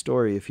a quick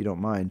story if you don't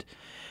mind.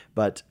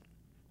 But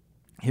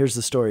here's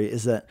the story,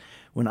 is that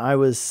when I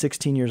was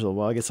 16 years old,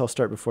 well, I guess I'll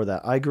start before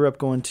that. I grew up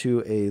going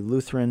to a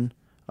Lutheran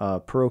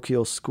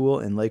parochial school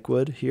in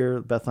Lakewood. Here,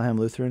 Bethlehem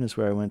Lutheran is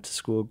where I went to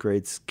school,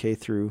 grades K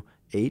through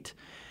 8.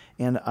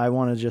 And I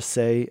want to just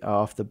say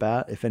off the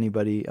bat, if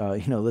anybody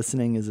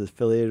listening is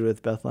affiliated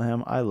with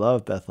Bethlehem, I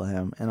love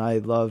Bethlehem, and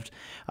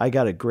I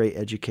got a great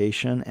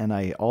education, and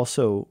I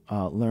also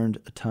learned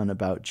a ton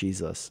about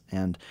Jesus,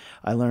 and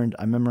I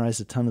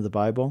memorized a ton of the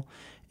Bible,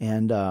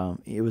 and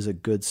it was a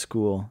good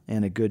school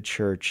and a good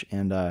church,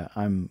 and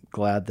I'm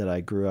glad that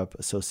I grew up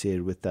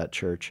associated with that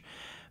church.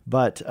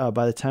 But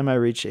by the time I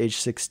reached age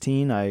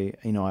 16, I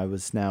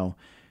was now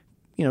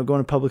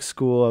going to public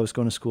school. I was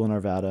going to school in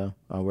Arvada,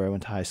 where I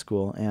went to high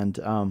school. And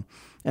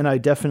I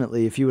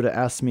definitely, if you would have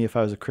asked me if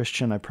I was a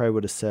Christian, I probably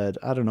would have said,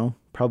 I don't know,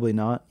 probably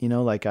not.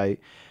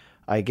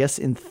 I guess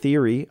in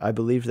theory, I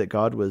believed that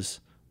God was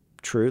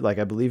true. Like,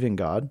 I believed in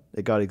God,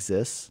 that God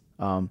exists.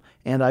 And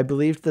I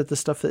believed that the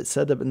stuff that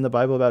said in the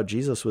Bible about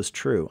Jesus was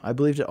true. I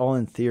believed it all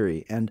in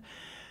theory. And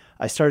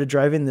I started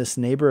driving this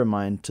neighbor of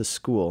mine to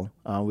school.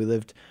 We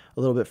lived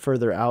a little bit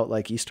further out,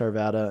 like East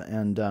Arvada.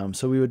 And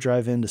so we would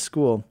drive into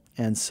school.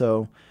 And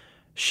so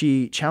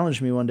she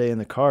challenged me one day in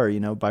the car,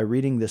 by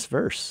reading this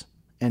verse.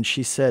 And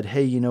she said,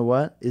 hey, you know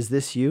what? Is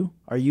this you?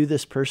 Are you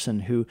this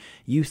person who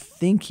you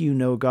think you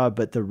know God,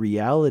 but the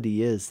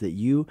reality is that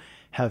you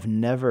have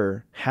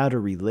never had a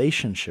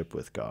relationship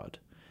with God?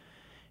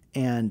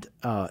 And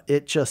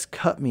it just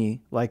cut me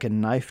like a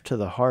knife to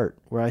the heart,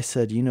 where I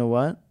said, you know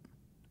what?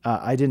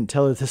 I didn't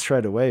tell her this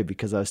right away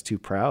because I was too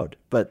proud.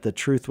 But the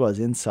truth was,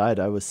 inside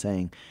I was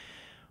saying,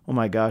 oh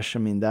my gosh,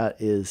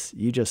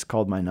 you just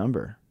called my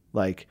number.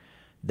 Like,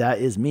 that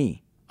is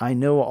me. I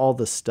know all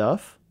the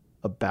stuff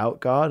about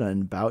God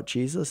and about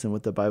Jesus and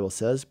what the Bible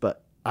says,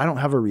 but I don't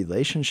have a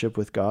relationship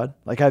with God.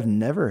 Like, I've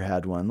never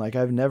had one. Like,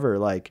 I've never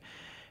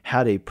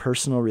had a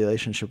personal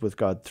relationship with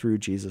God through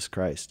Jesus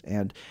Christ.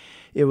 And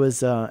it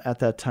was at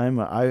that time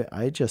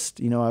I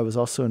just, I was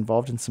also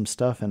involved in some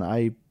stuff, and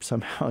I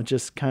somehow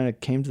just kind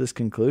of came to this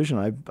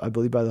conclusion. I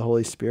believe by the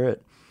Holy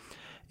Spirit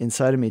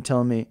inside of me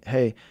telling me,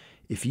 hey,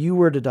 if you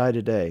were to die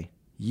today,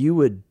 you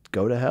would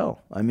go to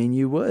hell.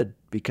 You would,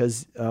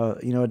 because,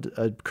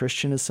 a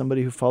Christian is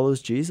somebody who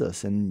follows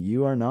Jesus, and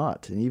you are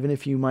not. And even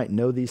if you might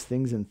know these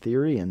things in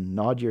theory and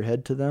nod your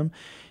head to them,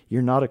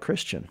 you're not a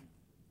Christian.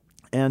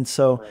 And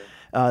so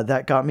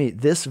that got me.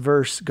 This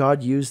verse,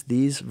 God used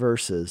these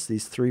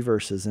 3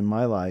 verses in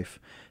my life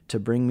to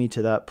bring me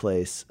to that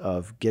place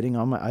of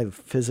I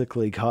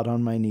physically got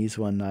on my knees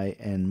one night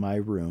in my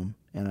room,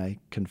 and I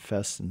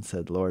confessed and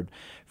said, Lord,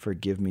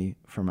 forgive me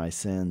for my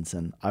sins,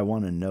 and I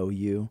want to know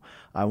you.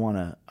 I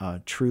want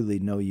to truly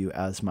know you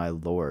as my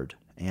Lord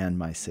and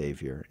my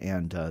Savior.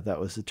 And that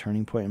was a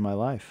turning point in my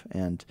life.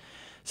 And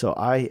so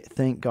I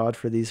thank God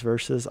for these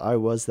verses. I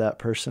was that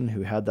person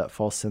who had that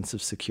false sense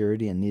of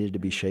security and needed to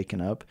be shaken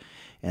up.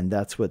 And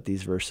that's what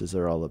these verses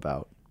are all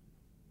about.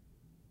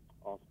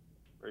 Awesome.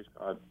 Praise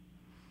God.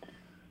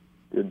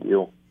 Good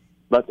deal.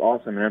 That's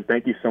awesome, man.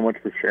 Thank you so much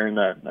for sharing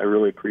that. I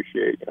really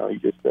appreciate, you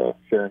just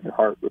sharing your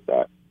heart with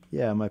that.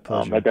 Yeah, my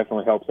pleasure. That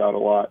definitely helps out a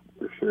lot,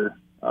 for sure.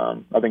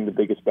 I think the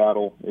biggest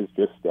battle is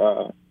just,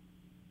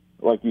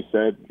 like you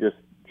said, just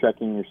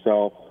checking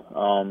yourself,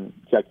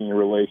 checking your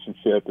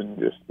relationship, and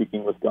just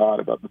speaking with God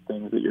about the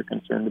things that you're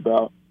concerned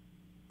about.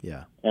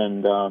 Yeah.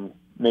 And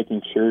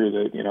making sure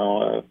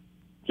that,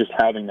 just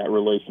having that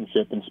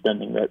relationship and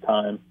spending that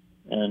time.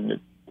 And it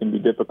can be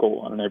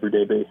difficult on an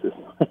everyday basis.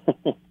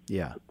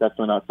 Yeah.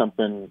 Definitely not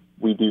something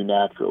we do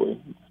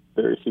naturally. It's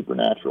very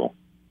supernatural.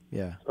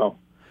 Yeah. So,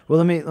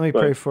 well, let me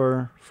pray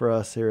for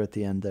us here at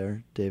the end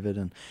there, David.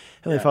 And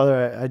Heavenly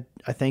Father,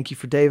 I thank you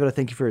for David. I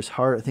thank you for his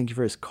heart. I thank you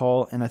for his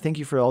call. And I thank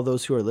you for all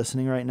those who are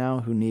listening right now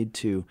who need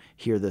to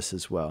hear this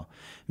as well.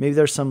 Maybe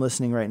there's some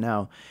listening right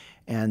now,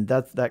 and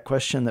that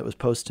question that was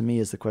posed to me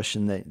is the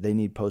question that they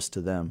need posed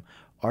to them.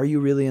 Are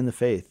you really in the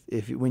faith?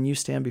 When you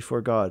stand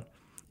before God,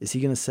 is he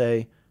going to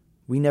say,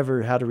 we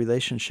never had a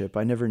relationship,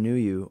 I never knew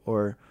you,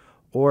 or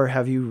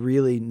have you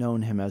really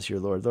known him as your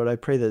Lord? Lord, I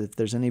pray that if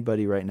there's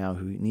anybody right now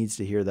who needs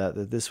to hear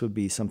that this would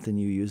be something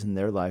you use in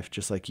their life,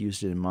 just like you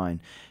used it in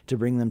mine, to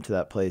bring them to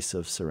that place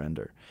of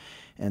surrender.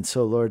 And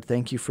so, Lord,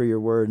 thank you for your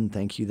word, and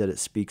thank you that it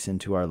speaks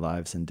into our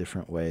lives in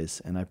different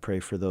ways. And I pray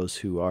for those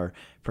who are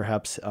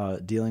perhaps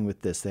dealing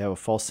with this. They have a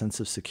false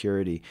sense of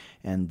security,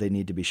 and they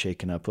need to be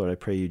shaken up. Lord, I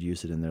pray you'd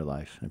use it in their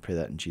life. I pray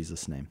that in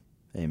Jesus' name.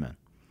 Amen.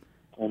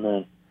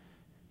 Amen.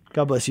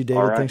 God bless you,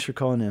 David. Right. Thanks for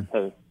calling in.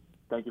 Hey,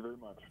 thank you very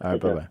much. All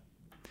right, bye-bye.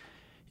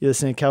 You're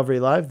listening to Calvary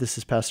Live. This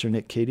is Pastor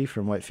Nick Cady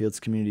from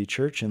Whitefields Community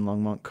Church in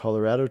Longmont,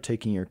 Colorado,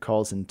 taking your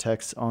calls and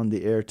texts on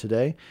the air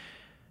today.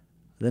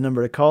 The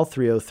number to call,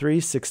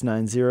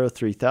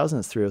 303-690-3000.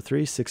 It's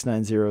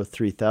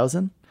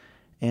 303-690-3000.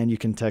 And you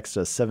can text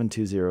us,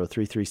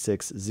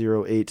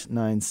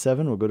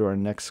 720-336-0897. We'll go to our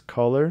next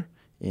caller,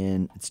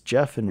 and it's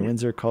Jeff in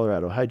Windsor,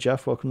 Colorado. Hi,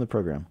 Jeff. Welcome to the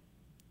program.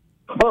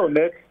 Hello,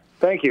 Nick.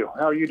 Thank you.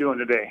 How are you doing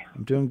today?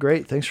 I'm doing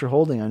great. Thanks for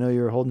holding. I know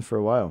you were holding for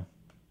a while.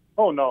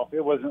 Oh, no.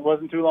 It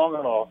wasn't too long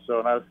at all. So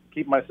I was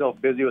keeping myself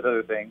busy with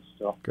other things.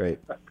 So great.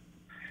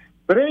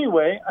 But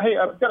anyway, hey,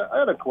 I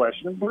had a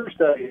question. We're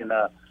studying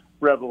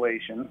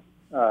Revelation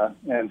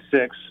and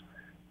 6.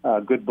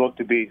 Good book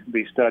to be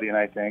studying,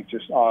 I think.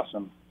 Just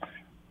awesome.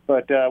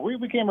 But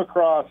we came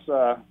across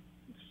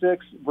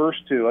 6, verse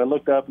 2. I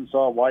looked up and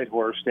saw a white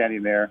horse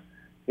standing there.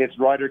 Its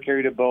rider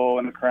carried a bow,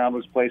 and a crown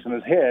was placed on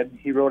his head.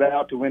 He rode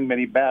out to win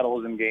many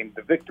battles and gained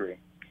the victory.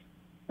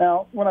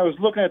 Now, when I was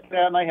looking at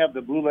that, and I have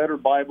the Blue Letter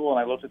Bible, and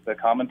I looked at the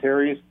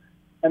commentaries,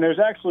 and there's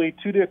actually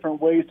 2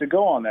 different ways to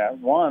go on that.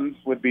 One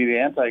would be the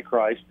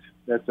Antichrist.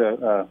 That's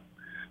a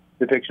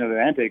depiction of the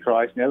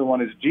Antichrist. And the other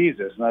one is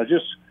Jesus. And I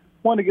just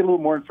wanted to get a little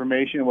more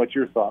information on what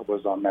your thought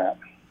was on that.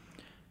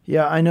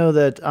 Yeah, I know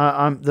that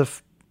the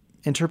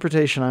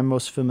interpretation I'm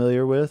most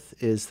familiar with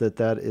is that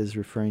is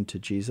referring to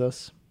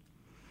Jesus.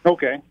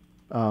 Okay.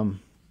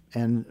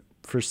 And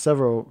for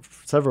several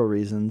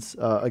reasons.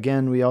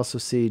 Again, we also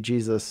see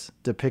Jesus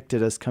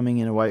depicted as coming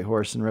in a white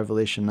horse in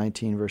Revelation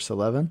 19, verse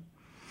 11.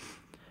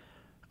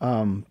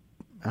 I'm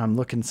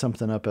looking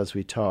something up as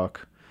we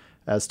talk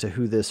as to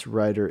who this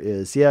rider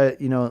is. Yeah,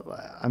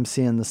 I'm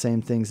seeing the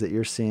same things that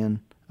you're seeing.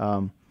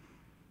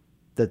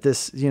 That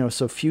this,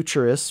 so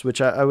futurists,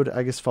 which I would,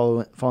 I guess, fall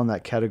in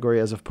that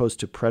category as opposed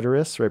to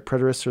preterists, right?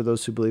 Preterists are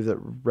those who believe that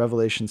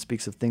Revelation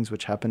speaks of things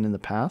which happened in the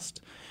past.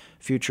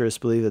 Futurists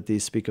believe that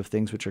these speak of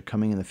things which are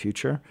coming in the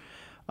future.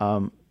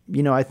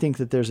 I think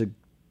that there's a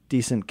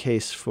decent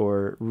case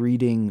for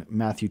reading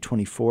Matthew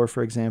 24,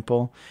 for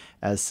example,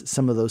 as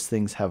some of those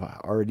things have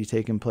already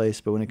taken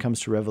place. But when it comes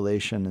to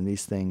Revelation and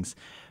these things,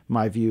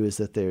 my view is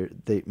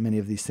that many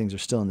of these things are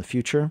still in the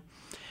future.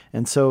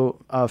 And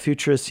so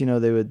futurists,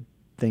 they would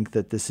think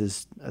that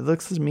it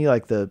looks to me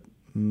like the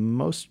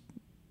most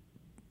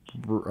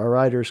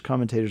writers,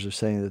 commentators are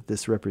saying that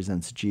this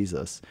represents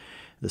Jesus.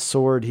 The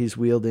sword he's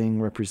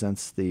wielding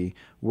represents the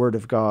word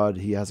of God.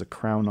 He has a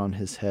crown on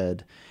his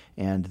head.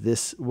 And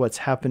what's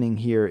happening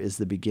here is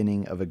the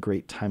beginning of a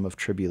great time of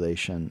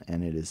tribulation,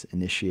 and it is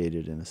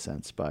initiated in a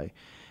sense by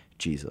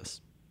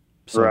Jesus.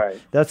 So right.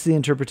 That's the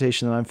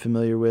interpretation that I'm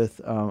familiar with.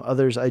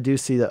 I do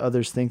see that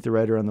others think the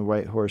rider on the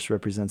white horse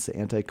represents the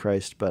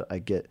Antichrist, but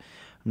I'm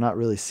not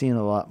really seeing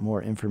a lot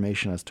more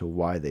information as to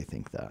why they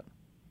think that.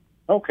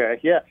 Okay,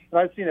 yeah, and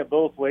I've seen it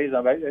both ways.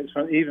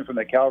 Even from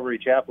the Calvary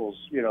Chapels,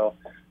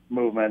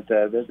 movement.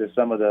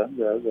 Some of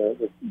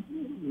the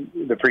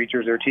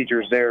preachers or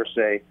teachers there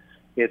say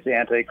it's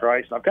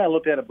Antichrist. I've kind of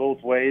looked at it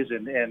both ways,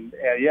 and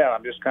yeah,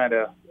 I'm just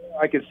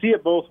I can see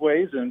it both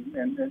ways, and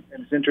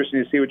it's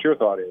interesting to see what your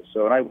thought is.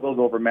 So, and I will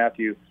go over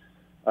Matthew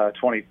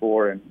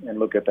 24 and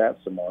look at that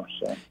some more.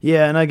 So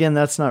yeah, and again,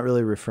 that's not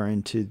really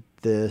referring to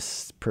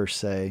this per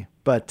se,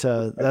 but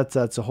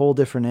that's a whole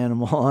different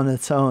animal on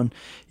its own,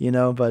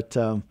 But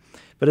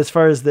as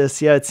far as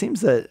this, yeah, it seems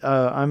that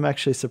I'm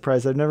actually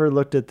surprised. I've never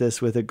looked at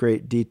this with a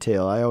great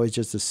detail. I always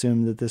just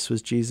assumed that this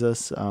was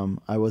Jesus.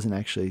 I wasn't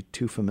actually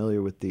too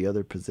familiar with the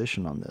other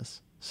position on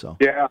this. So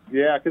yeah,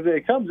 because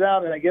it comes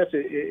out, and I guess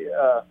it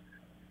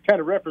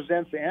kind of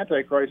represents the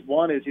Antichrist.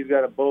 One is he's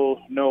got a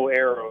bow, no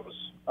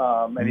arrows,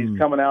 and he's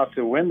coming out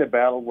to win the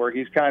battle. Where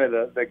he's kind of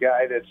the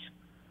guy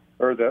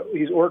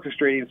he's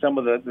orchestrating some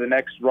of the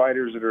next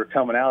riders that are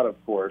coming out. Of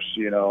course,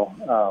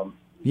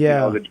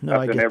 Yeah,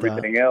 and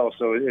everything else.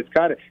 So it's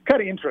kind of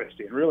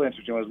interesting, really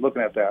interesting. I was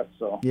looking at that.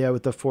 So yeah,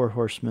 with the four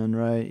horsemen,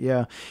 right?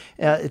 Yeah,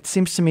 it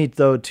seems to me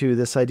though too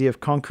this idea of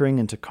conquering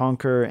and to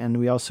conquer, and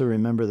we also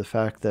remember the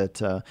fact that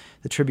the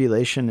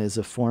tribulation is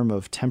a form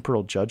of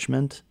temporal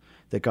judgment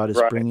that God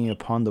is bringing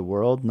upon the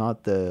world,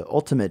 not the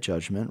ultimate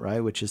judgment, right,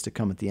 which is to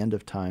come at the end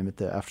of time,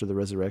 after the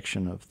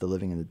resurrection of the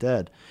living and the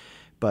dead.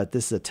 But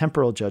this is a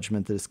temporal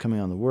judgment that is coming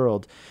on the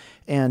world.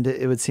 And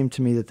it would seem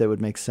to me that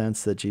would make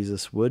sense that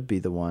Jesus would be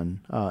the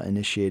one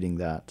initiating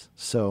that.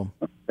 So,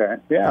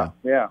 okay, yeah,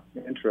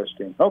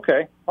 interesting.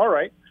 Okay, all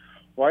right.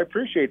 Well, I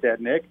appreciate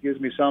that, Nick. It gives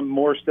me some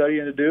more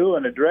studying to do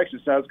and a direction.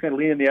 So I was kind of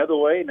leaning the other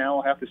way. Now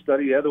I'll have to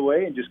study the other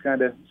way and just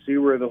kind of see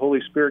where the Holy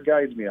Spirit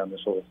guides me on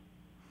this whole.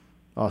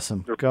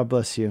 Awesome. God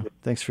bless you.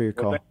 Thanks for your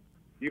call.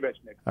 You bet,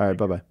 Nick. All right,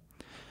 bye-bye.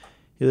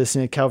 You're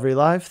listening to Calvary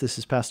Live. This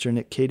is Pastor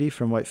Nick Cady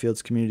from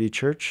Whitefields Community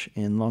Church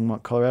in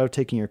Longmont, Colorado,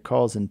 taking your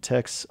calls and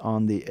texts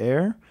on the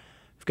air.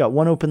 We've got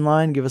one open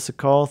line. Give us a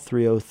call,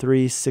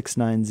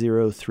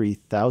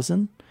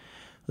 303-690-3000.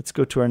 Let's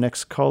go to our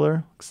next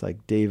caller. Looks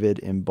like David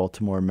in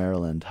Baltimore,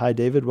 Maryland. Hi,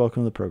 David.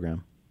 Welcome to the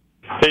program.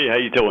 Hey, how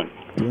you doing?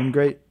 Doing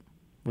great.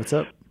 What's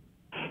up?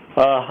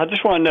 I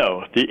just want to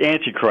know, the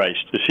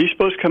Antichrist, is he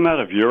supposed to come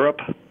out of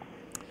Europe?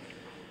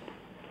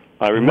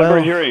 I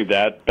remember hearing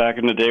that back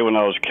in the day when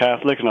I was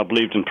Catholic and I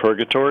believed in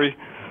purgatory,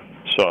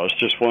 so I was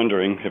just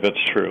wondering if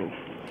it's true.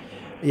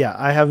 Yeah,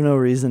 I have no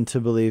reason to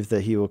believe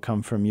that he will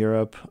come from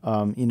Europe.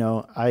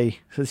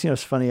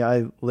 It's funny,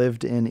 I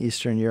lived in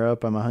Eastern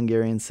Europe. I'm a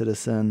Hungarian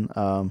citizen.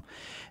 So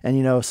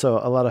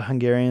a lot of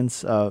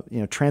Hungarians,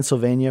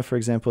 Transylvania, for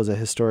example, is a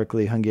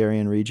historically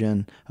Hungarian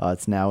region.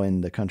 It's now in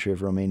the country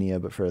of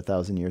Romania, but for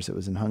 1,000 years it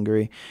was in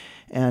Hungary.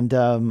 And,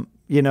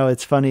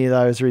 it's funny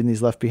that I was reading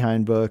these Left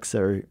Behind books,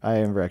 or I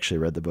never actually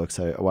read the books.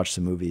 I watched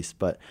the movies,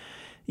 but,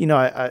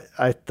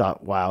 I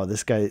thought, wow,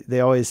 this guy, they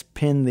always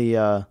pin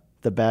the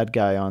bad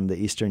guy on the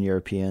Eastern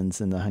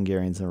Europeans and the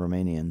Hungarians and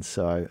Romanians.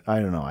 So I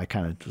don't know. I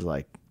kind of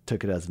was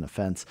took it as an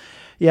offense.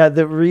 Yeah.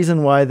 The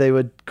reason why they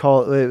would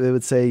they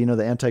would say,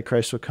 the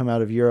Antichrist would come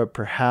out of Europe,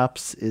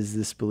 perhaps is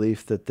this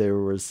belief that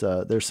there's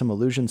some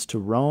allusions to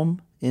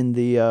Rome in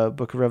the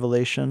book of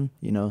Revelation,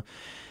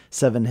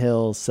 7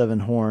 hills,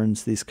 7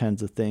 horns, these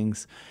kinds of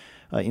things.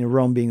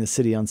 Rome being the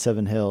city on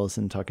 7 hills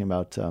and talking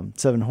about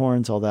 7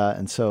 horns, all that.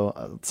 And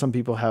so some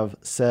people have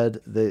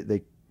said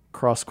they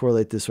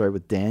cross-correlate this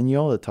with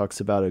Daniel that talks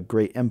about a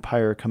great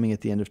empire coming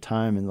at the end of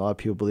time. And a lot of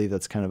people believe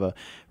that's kind of a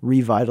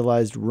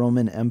revitalized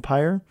Roman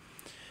Empire,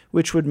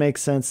 which would make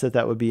sense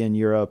that would be in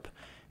Europe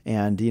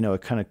and, a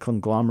kind of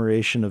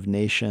conglomeration of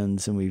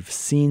nations. And we've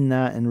seen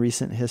that in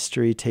recent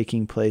history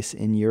taking place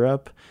in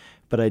Europe.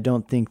 But I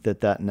don't think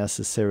that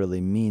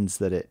necessarily means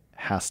that it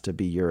has to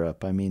be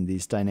Europe. I mean,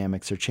 these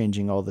dynamics are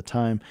changing all the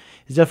time.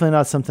 It's definitely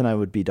not something I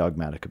would be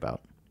dogmatic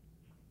about.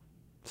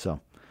 So.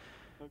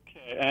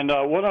 Okay. And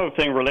one other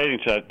thing relating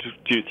to that,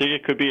 do you think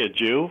it could be a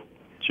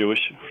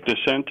Jewish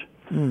descent?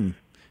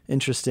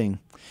 Interesting.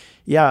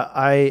 Yeah,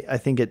 I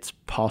think it's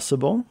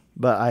possible,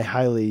 but I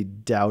highly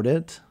doubt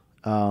it.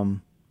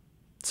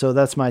 So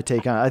that's my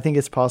take on it. I think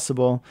it's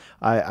possible.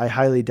 I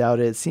highly doubt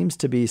it. It seems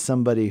to be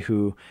somebody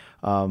who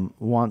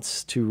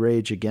wants to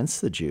rage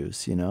against the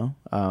Jews, you know.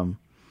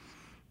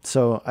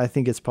 So I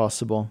think it's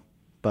possible,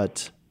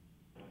 but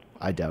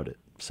I doubt it.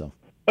 So.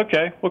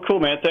 Okay. Well, cool,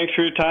 man. Thanks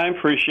for your time.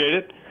 Appreciate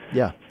it.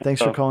 Yeah.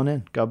 Thanks for calling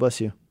in. God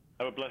bless you.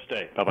 Have a blessed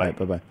day. Bye-bye. All right,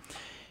 bye-bye.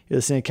 You're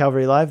listening to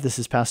Calvary Live. This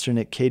is Pastor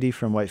Nick Cady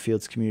from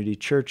Whitefields Community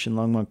Church in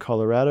Longmont,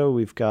 Colorado.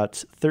 We've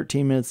got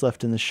 13 minutes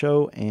left in the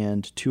show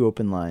and 2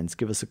 open lines.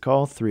 Give us a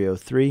call,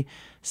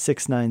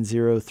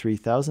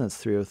 303-690-3000.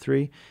 That's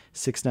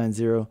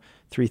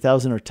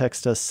 303-690-3000, or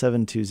text us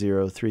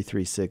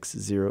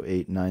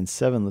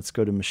 720-336-0897. Let's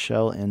go to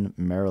Michelle in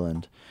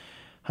Maryland.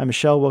 Hi,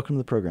 Michelle. Welcome to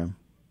the program.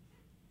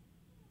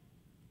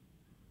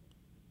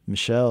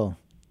 Michelle,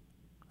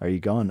 are you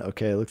gone?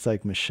 Okay, it looks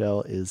like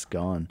Michelle is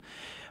gone.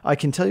 I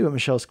can tell you what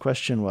Michelle's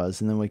question was,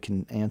 and then we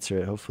can answer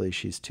it. Hopefully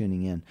she's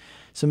tuning in.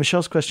 So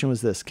Michelle's question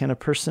was this: can a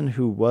person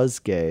who was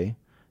gay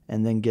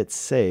and then gets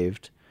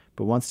saved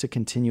but wants to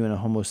continue in a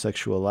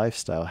homosexual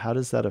lifestyle, how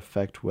does that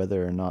affect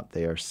whether or not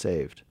they are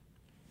saved?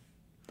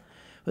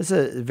 This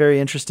is a very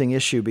interesting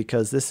issue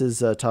because this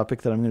is a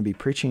topic that I'm going to be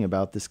preaching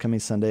about this coming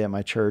Sunday at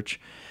my church.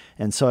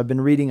 And so I've been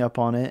reading up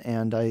on it,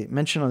 and I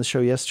mentioned on the show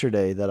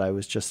yesterday that I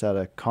was just at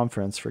a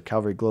conference for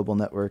Calvary Global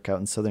Network out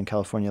in Southern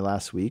California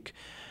last week.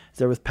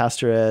 There with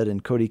Pastor Ed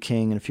and Cody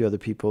King and a few other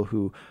people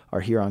who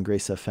are here on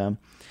Grace FM.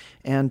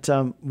 And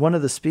one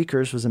of the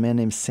speakers was a man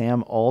named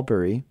Sam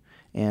Allberry.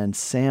 And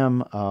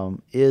Sam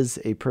is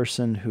a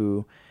person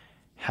who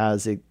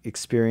has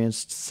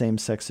experienced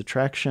same-sex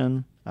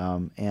attraction,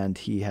 and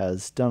he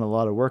has done a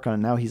lot of work on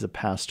it. Now he's a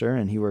pastor,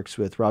 and he works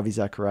with Ravi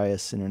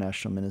Zacharias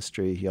International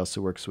Ministry. He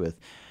also works with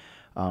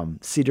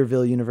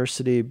Cedarville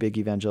University, big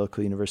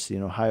evangelical university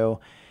in Ohio,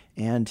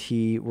 and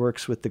he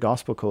works with the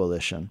Gospel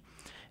Coalition.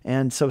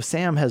 And so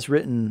Sam has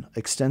written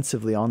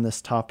extensively on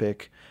this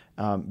topic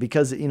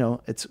because, you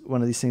know, it's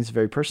one of these things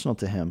very personal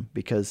to him,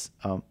 because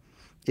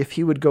if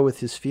he would go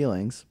with his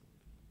feelings,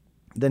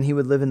 then he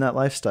would live in that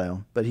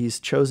lifestyle. But he's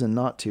chosen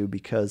not to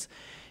because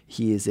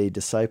he is a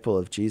disciple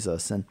of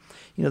Jesus. And,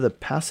 you know, the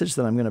passage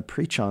that I'm going to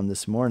preach on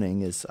this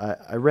morning is,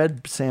 I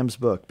read Sam's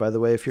book. By the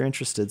way, if you're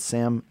interested,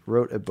 Sam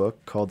wrote a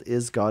book called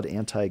Is God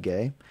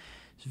Anti-Gay?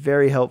 It's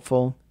very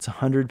helpful. It's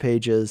 100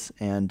 pages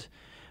and,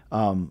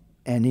 you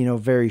know,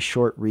 very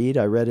short read.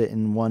 I read it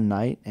in one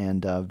night,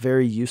 and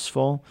very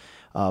useful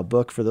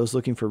book for those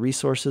looking for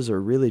resources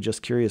or really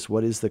just curious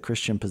what is the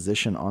Christian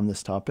position on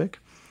this topic.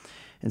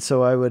 And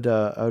so I would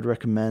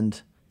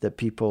recommend that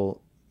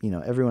people, you know,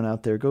 everyone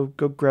out there, go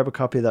grab a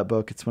copy of that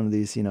book. It's one of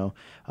these, you know,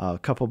 a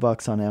couple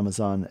bucks on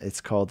Amazon.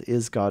 It's called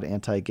Is God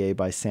Anti-Gay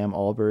by Sam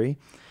Allberry.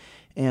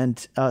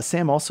 And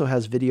Sam also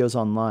has videos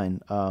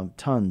online,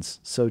 tons.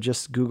 So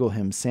just Google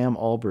him, Sam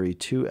Allberry,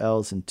 2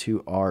 L's and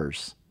 2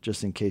 R's.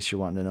 Just in case you're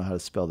wanting to know how to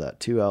spell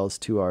that. 2 L's,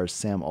 2 R's,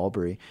 Sam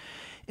Allberry.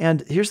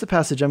 And here's the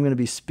passage I'm going to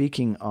be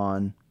speaking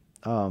on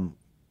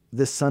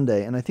this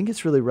Sunday, and I think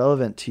it's really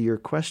relevant to your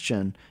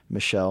question,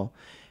 Michelle,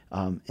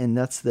 and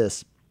that's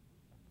this.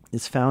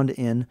 It's found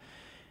in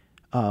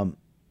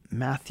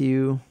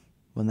Matthew,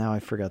 well, now I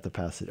forgot the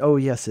passage. Oh,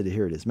 yes,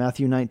 here it is.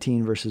 Matthew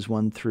 19, verses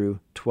 1 through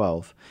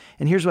 12.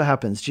 And here's what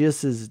happens.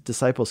 Jesus'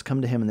 disciples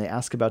come to him, and they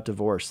ask about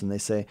divorce, and they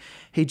say,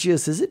 hey,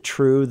 Jesus, is it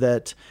true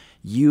that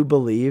you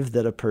believe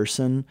that a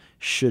person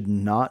should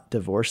not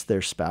divorce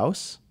their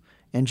spouse?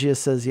 And Jesus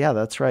says, yeah,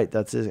 that's right.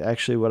 That's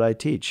actually what I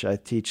teach. I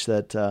teach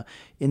that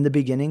in the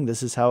beginning,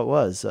 this is how it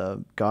was.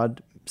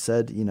 God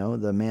said, you know,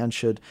 the man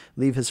should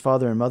leave his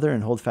father and mother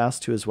and hold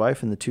fast to his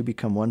wife, and the two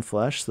become one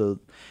flesh. So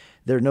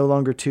they're no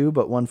longer two,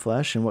 but one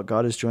flesh. And what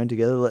God has joined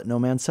together, let no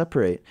man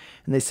separate.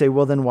 And they say,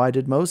 well, then why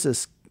did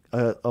Moses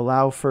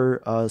allow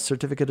for a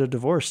certificate of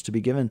divorce to be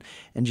given?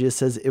 And Jesus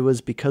says it was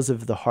because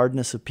of the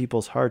hardness of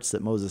people's hearts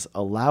that Moses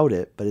allowed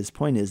it. But his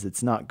point is,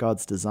 it's not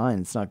God's design.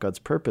 It's not God's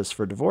purpose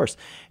for divorce.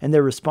 And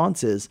their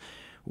response is,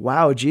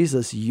 wow,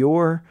 Jesus,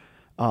 your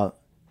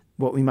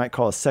what we might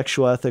call a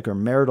sexual ethic or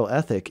marital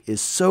ethic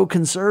is so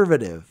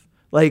conservative.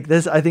 Like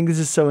this, I think this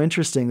is so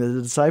interesting that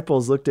the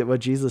disciples looked at what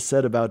Jesus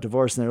said about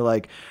divorce and they're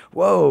like,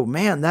 whoa,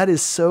 man, that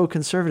is so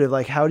conservative.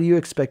 Like, how do you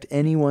expect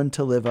anyone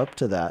to live up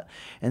to that?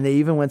 And they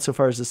even went so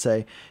far as to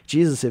say,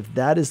 Jesus, if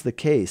that is the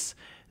case,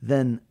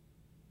 then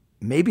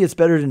maybe it's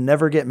better to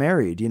never get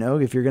married, you know,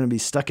 if you're going to be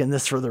stuck in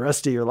this for the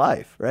rest of your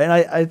life, right? And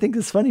I think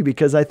it's funny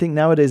because I think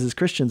nowadays as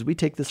Christians, we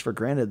take this for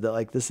granted that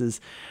like this is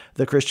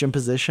the Christian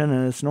position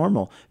and it's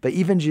normal. But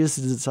even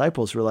Jesus'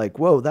 disciples were like,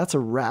 whoa, that's a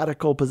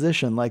radical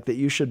position, like that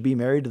you should be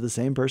married to the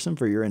same person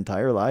for your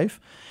entire life.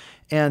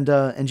 And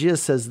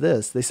Jesus says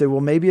this, they say,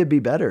 well, maybe it'd be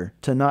better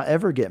to not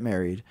ever get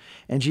married.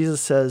 And Jesus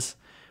says,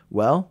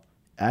 well,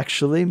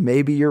 Actually,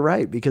 maybe you're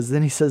right, because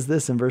then he says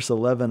this in verse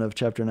 11 of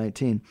chapter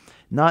 19.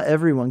 Not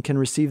everyone can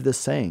receive this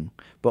saying,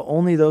 but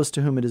only those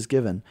to whom it is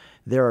given.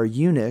 There are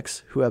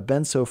eunuchs who have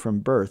been so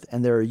from birth,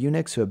 and there are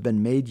eunuchs who have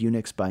been made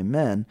eunuchs by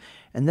men,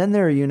 and then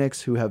there are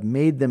eunuchs who have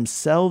made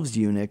themselves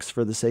eunuchs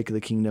for the sake of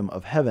the kingdom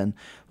of heaven.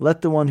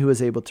 Let the one who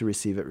is able to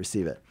receive it,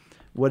 receive it.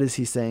 What is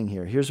he saying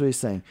here? Here's what he's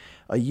saying.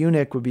 A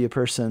eunuch would be a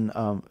person,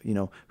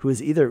 who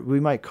is either, we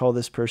might call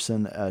this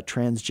person a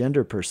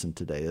transgender person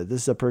today.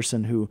 This is a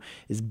person who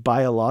is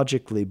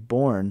biologically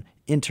born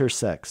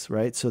intersex,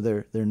 right? So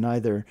they're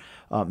neither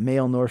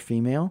male nor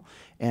female,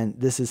 and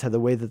this is how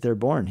the way that they're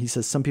born. He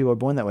says some people are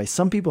born that way.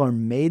 Some people are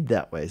made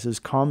that way. So it's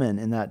common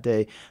in that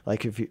day,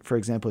 like if you, for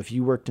example, if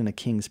you worked in a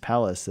king's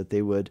palace, that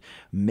they would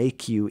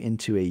make you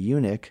into a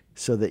eunuch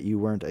so that you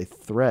weren't a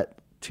threat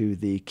to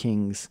the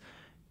king's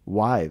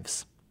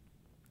wives.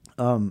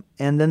 And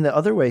then the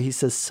other way, he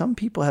says, some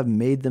people have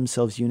made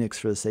themselves eunuchs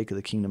for the sake of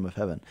the kingdom of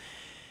heaven.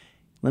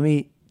 Let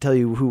me tell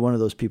you who one of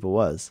those people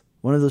was.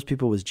 One of those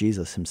people was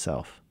Jesus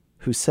himself,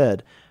 who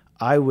said,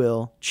 I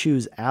will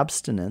choose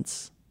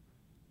abstinence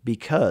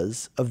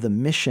because of the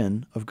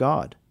mission of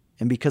God.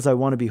 And because I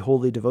want to be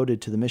wholly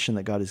devoted to the mission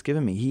that God has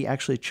given me, he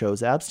actually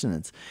chose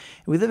abstinence.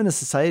 And we live in a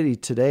society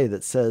today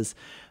that says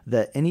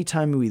that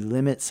anytime we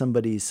limit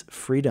somebody's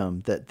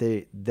freedom,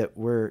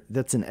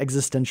 that's an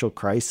existential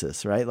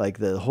crisis, right? Like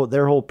their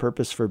whole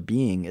purpose for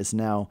being is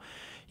now,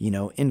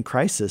 in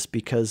crisis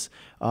because,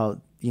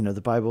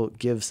 the Bible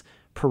gives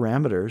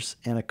parameters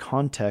and a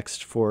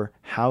context for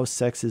how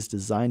sex is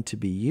designed to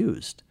be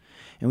used.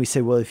 And we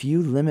say, well, if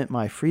you limit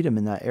my freedom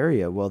in that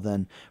area, well,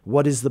 then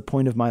what is the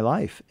point of my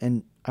life?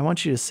 And I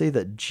want you to say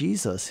that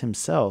Jesus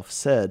himself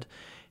said,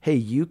 hey,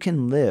 you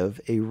can live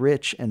a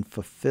rich and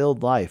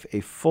fulfilled life, a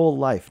full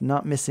life,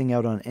 not missing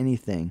out on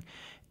anything,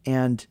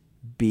 and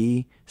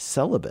be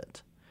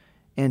celibate.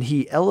 And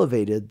he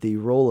elevated the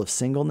role of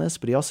singleness,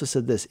 but he also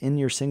said this, in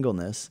your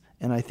singleness,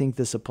 and I think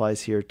this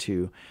applies here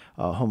to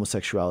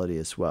homosexuality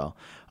as well,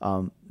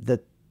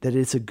 that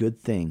it's a good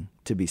thing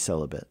to be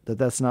celibate,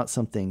 that's not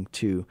something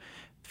to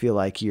feel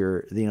like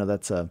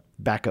that's a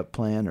backup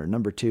plan or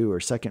number two or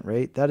second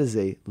rate. That is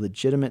a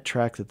legitimate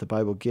track that the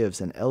Bible gives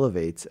and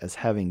elevates as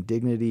having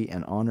dignity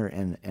and honor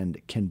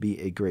and can be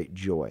a great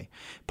joy.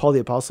 Paul the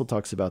Apostle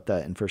talks about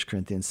that in 1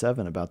 Corinthians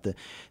 7, about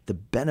the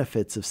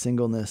benefits of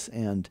singleness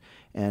and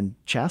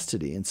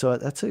chastity. And so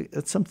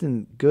that's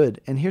something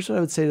good. And here's what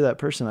I would say to that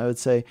person. I would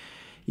say,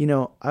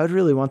 I would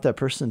really want that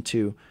person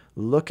to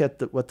look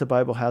at what the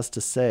Bible has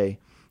to say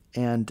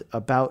and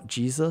about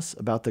Jesus,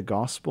 about the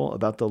gospel,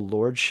 about the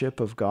lordship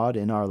of God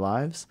in our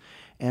lives.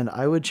 And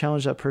I would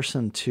challenge that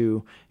person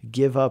to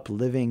give up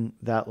living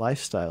that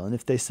lifestyle. And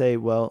if they say,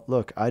 well,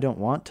 look, I don't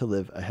want to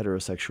live a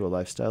heterosexual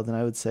lifestyle, then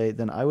I would say,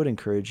 then I would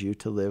encourage you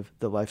to live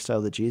the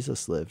lifestyle that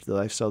Jesus lived, the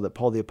lifestyle that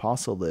Paul the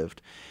Apostle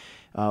lived,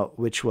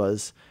 which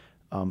was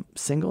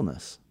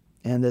singleness.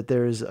 And that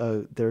there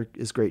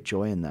is great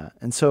joy in that.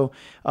 And so,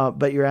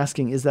 but you're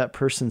asking, is that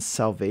person's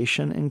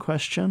salvation in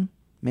question?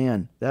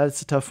 Man,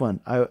 that's a tough one.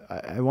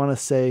 I want to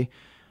say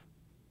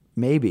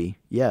maybe,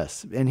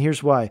 yes. And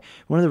here's why.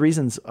 One of the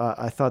reasons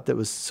I thought that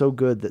was so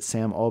good that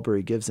Sam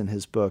Allberry gives in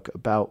his book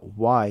about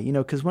why,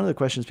 because one of the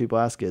questions people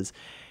ask is,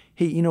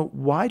 hey,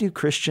 why do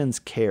Christians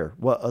care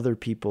what other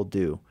people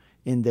do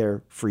in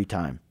their free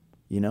time?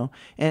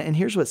 And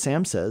here's what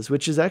Sam says,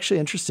 which is actually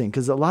interesting,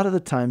 because a lot of the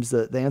times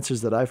the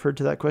answers that I've heard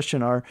to that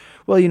question are,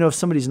 well, if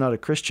somebody's not a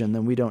Christian,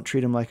 then we don't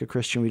treat them like a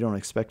Christian. We don't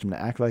expect them to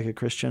act like a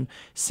Christian.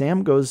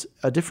 Sam goes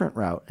a different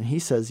route, and he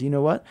says, you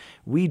know what?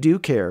 We do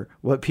care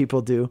what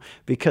people do,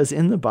 because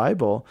in the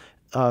Bible,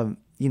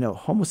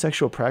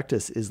 homosexual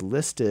practice is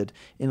listed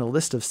in a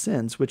list of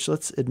sins, which,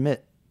 let's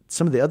admit,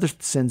 some of the other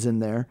sins in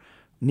there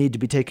need to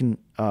be taken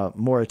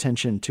more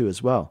attention to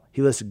as well.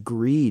 He lists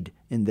greed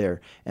in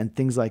there and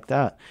things like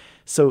that.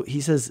 So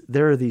he says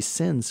there are these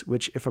sins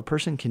which, if a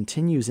person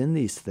continues in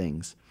these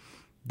things,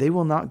 they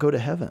will not go to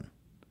heaven.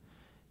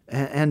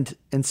 And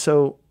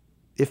so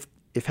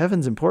if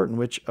heaven's important,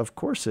 which of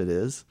course it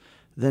is,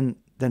 then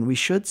we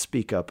should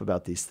speak up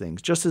about these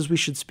things, just as we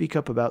should speak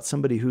up about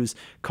somebody who's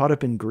caught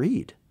up in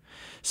greed.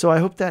 So I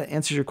hope that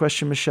answers your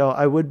question, Michelle.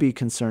 I would be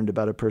concerned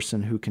about a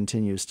person who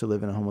continues to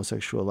live in a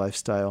homosexual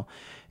lifestyle,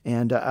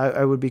 and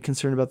I would be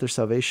concerned about their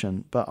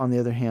salvation. But on the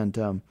other hand,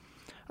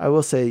 I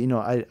will say,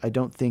 I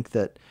don't think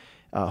that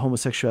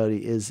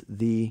homosexuality is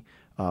the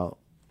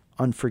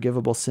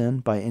unforgivable sin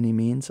by any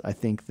means. I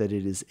think that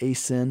it is a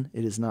sin.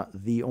 It is not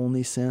the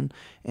only sin,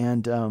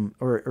 and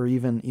or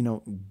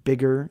even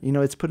bigger.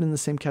 It's put in the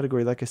same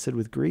category, like I said,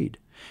 with greed.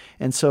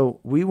 And so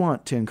we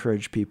want to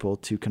encourage people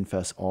to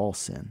confess all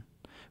sin.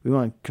 We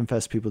want to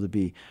confess people to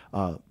be, we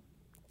want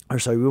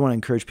to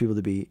encourage people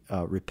to be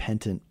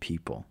repentant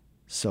people.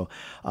 So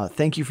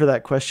thank you for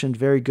that question.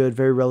 Very good,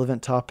 very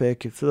relevant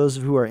topic. For those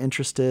who are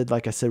interested,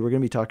 like I said, we're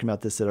going to be talking about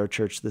this at our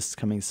church this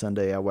coming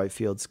Sunday at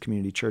Whitefields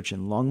Community Church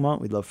in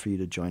Longmont. We'd love for you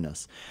to join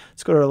us.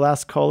 Let's go to our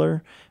last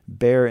caller,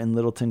 Bear in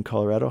Littleton,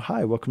 Colorado.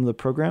 Hi, welcome to the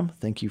program.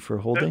 Thank you for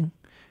holding.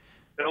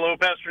 Hello,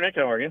 Pastor Nick.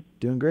 How are you?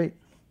 Doing great.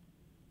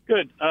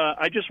 Good.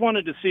 I just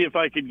wanted to see if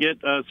I could get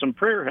some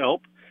prayer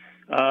help.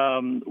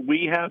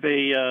 We have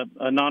a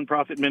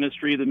nonprofit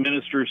ministry that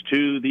ministers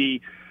to the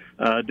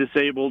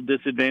disabled,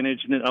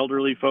 disadvantaged, and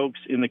elderly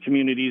folks in the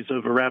communities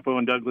of Arapahoe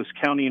and Douglas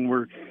County, and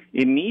we're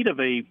in need of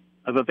a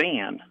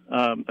van,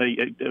 a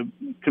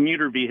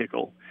commuter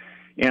vehicle.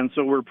 And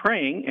so we're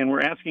praying, and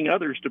we're asking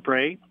others to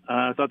pray.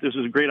 I thought this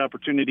was a great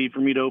opportunity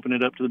for me to open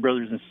it up to the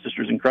brothers and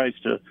sisters in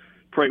Christ to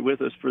pray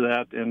with us for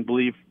that and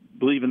believe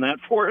in that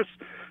for us.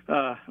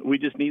 We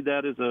just need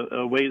that as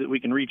a way that we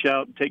can reach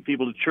out, take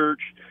people to church,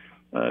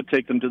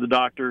 take them to the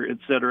doctor,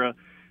 etc.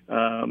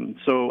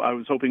 So I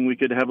was hoping we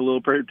could have a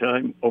little prayer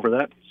time over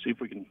that, see if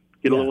we can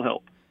get a little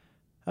help.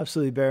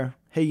 Absolutely, Bear.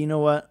 Hey, you know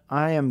what?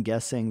 I am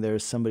guessing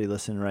there's somebody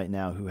listening right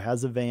now who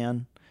has a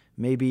van.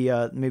 Maybe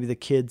the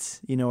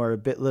kids, are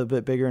little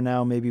bit bigger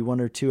now. Maybe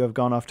one or two have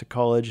gone off to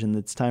college, and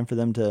it's time for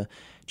them to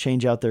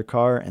change out their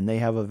car, and they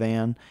have a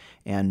van.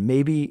 And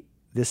maybe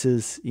this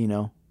is,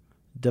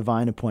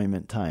 divine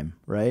appointment time,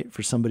 right?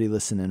 For somebody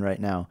listening right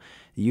now,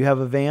 you have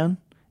a van,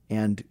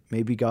 and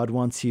maybe God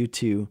wants you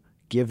to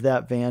give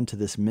that van to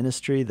this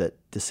ministry that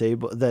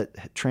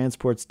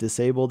transports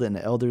disabled and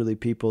elderly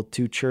people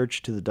to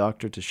church, to the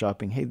doctor, to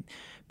shopping. Hey,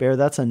 Bear,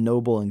 that's a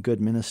noble and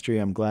good ministry.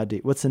 I'm glad to.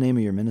 What's the name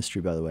of your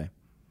ministry, by the way?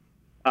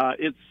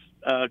 It's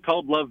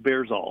called Love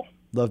Bears All.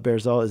 Love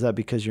Bears All. Is that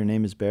because your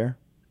name is Bear?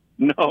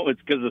 No,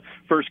 it's because of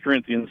 1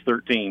 Corinthians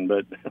 13.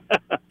 But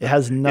it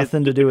has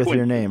nothing to do with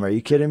your name. Are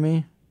you kidding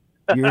me?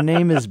 Your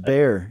name is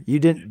Bear.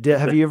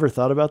 Have you ever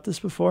thought about this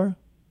before?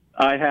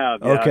 I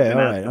have. Yeah, okay, all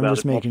right. I'm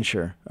just making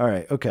sure. All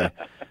right, okay.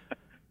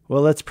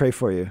 Well, let's pray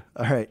for you.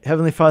 All right.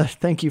 Heavenly Father,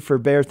 thank you for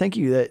Bear. Thank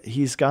you that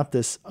he's got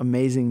this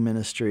amazing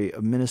ministry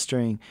of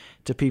ministering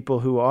to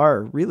people who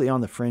are really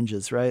on the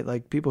fringes, right?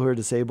 Like people who are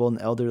disabled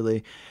and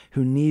elderly,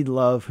 who need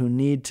love, who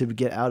need to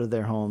get out of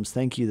their homes.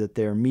 Thank you that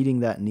they're meeting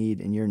that need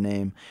in your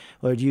name.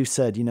 Lord, you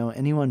said,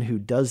 anyone who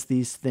does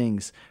these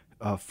things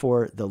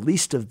for the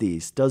least of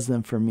these does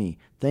them for me.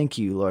 Thank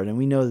you, Lord. And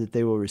we know that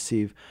they will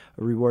receive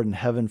a reward in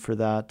heaven for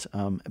that.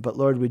 But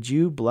Lord, would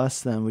you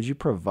bless them? Would you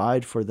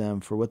provide for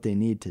them for what they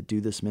need to do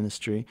this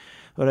ministry?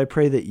 Lord, I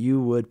pray that you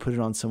would put it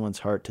on someone's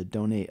heart to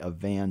donate a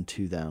van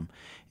to them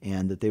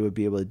and that they would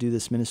be able to do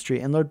this ministry.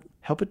 And Lord,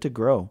 help it to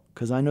grow,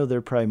 because I know there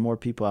are probably more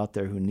people out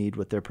there who need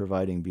what they're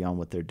providing beyond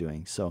what they're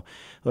doing. So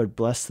Lord,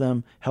 bless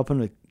them, help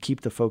them to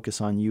keep the focus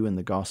on you and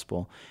the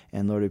gospel.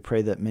 And Lord, we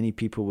pray that many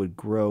people would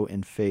grow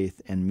in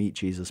faith and meet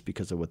Jesus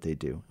because of what they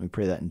do. We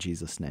pray that in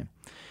Jesus' name.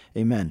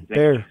 Amen.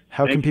 Bear,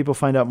 how can people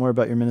find out more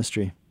about your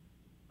ministry?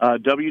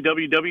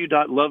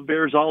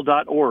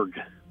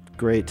 www.lovebearsall.org.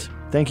 Great.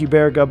 Thank you,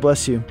 Bear. God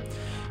bless you.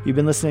 You've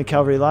been listening to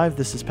Calvary Live.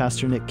 This is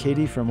Pastor Nick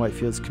Cady from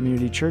Whitefields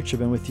Community Church. I've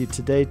been with you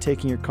today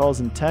taking your calls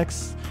and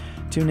texts.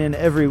 Tune in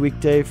every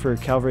weekday for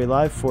Calvary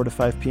Live, 4 to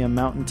 5 p.m.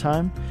 Mountain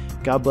Time.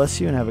 God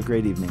bless you and have a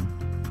great evening.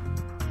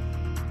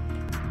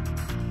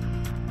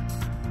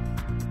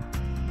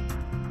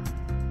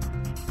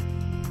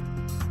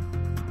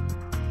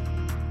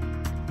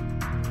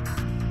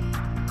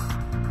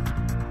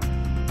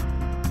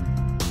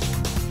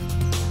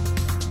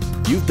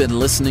 You've been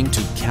listening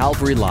to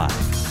Calvary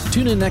Live.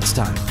 Tune in next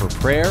time for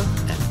prayer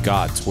and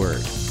God's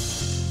Word.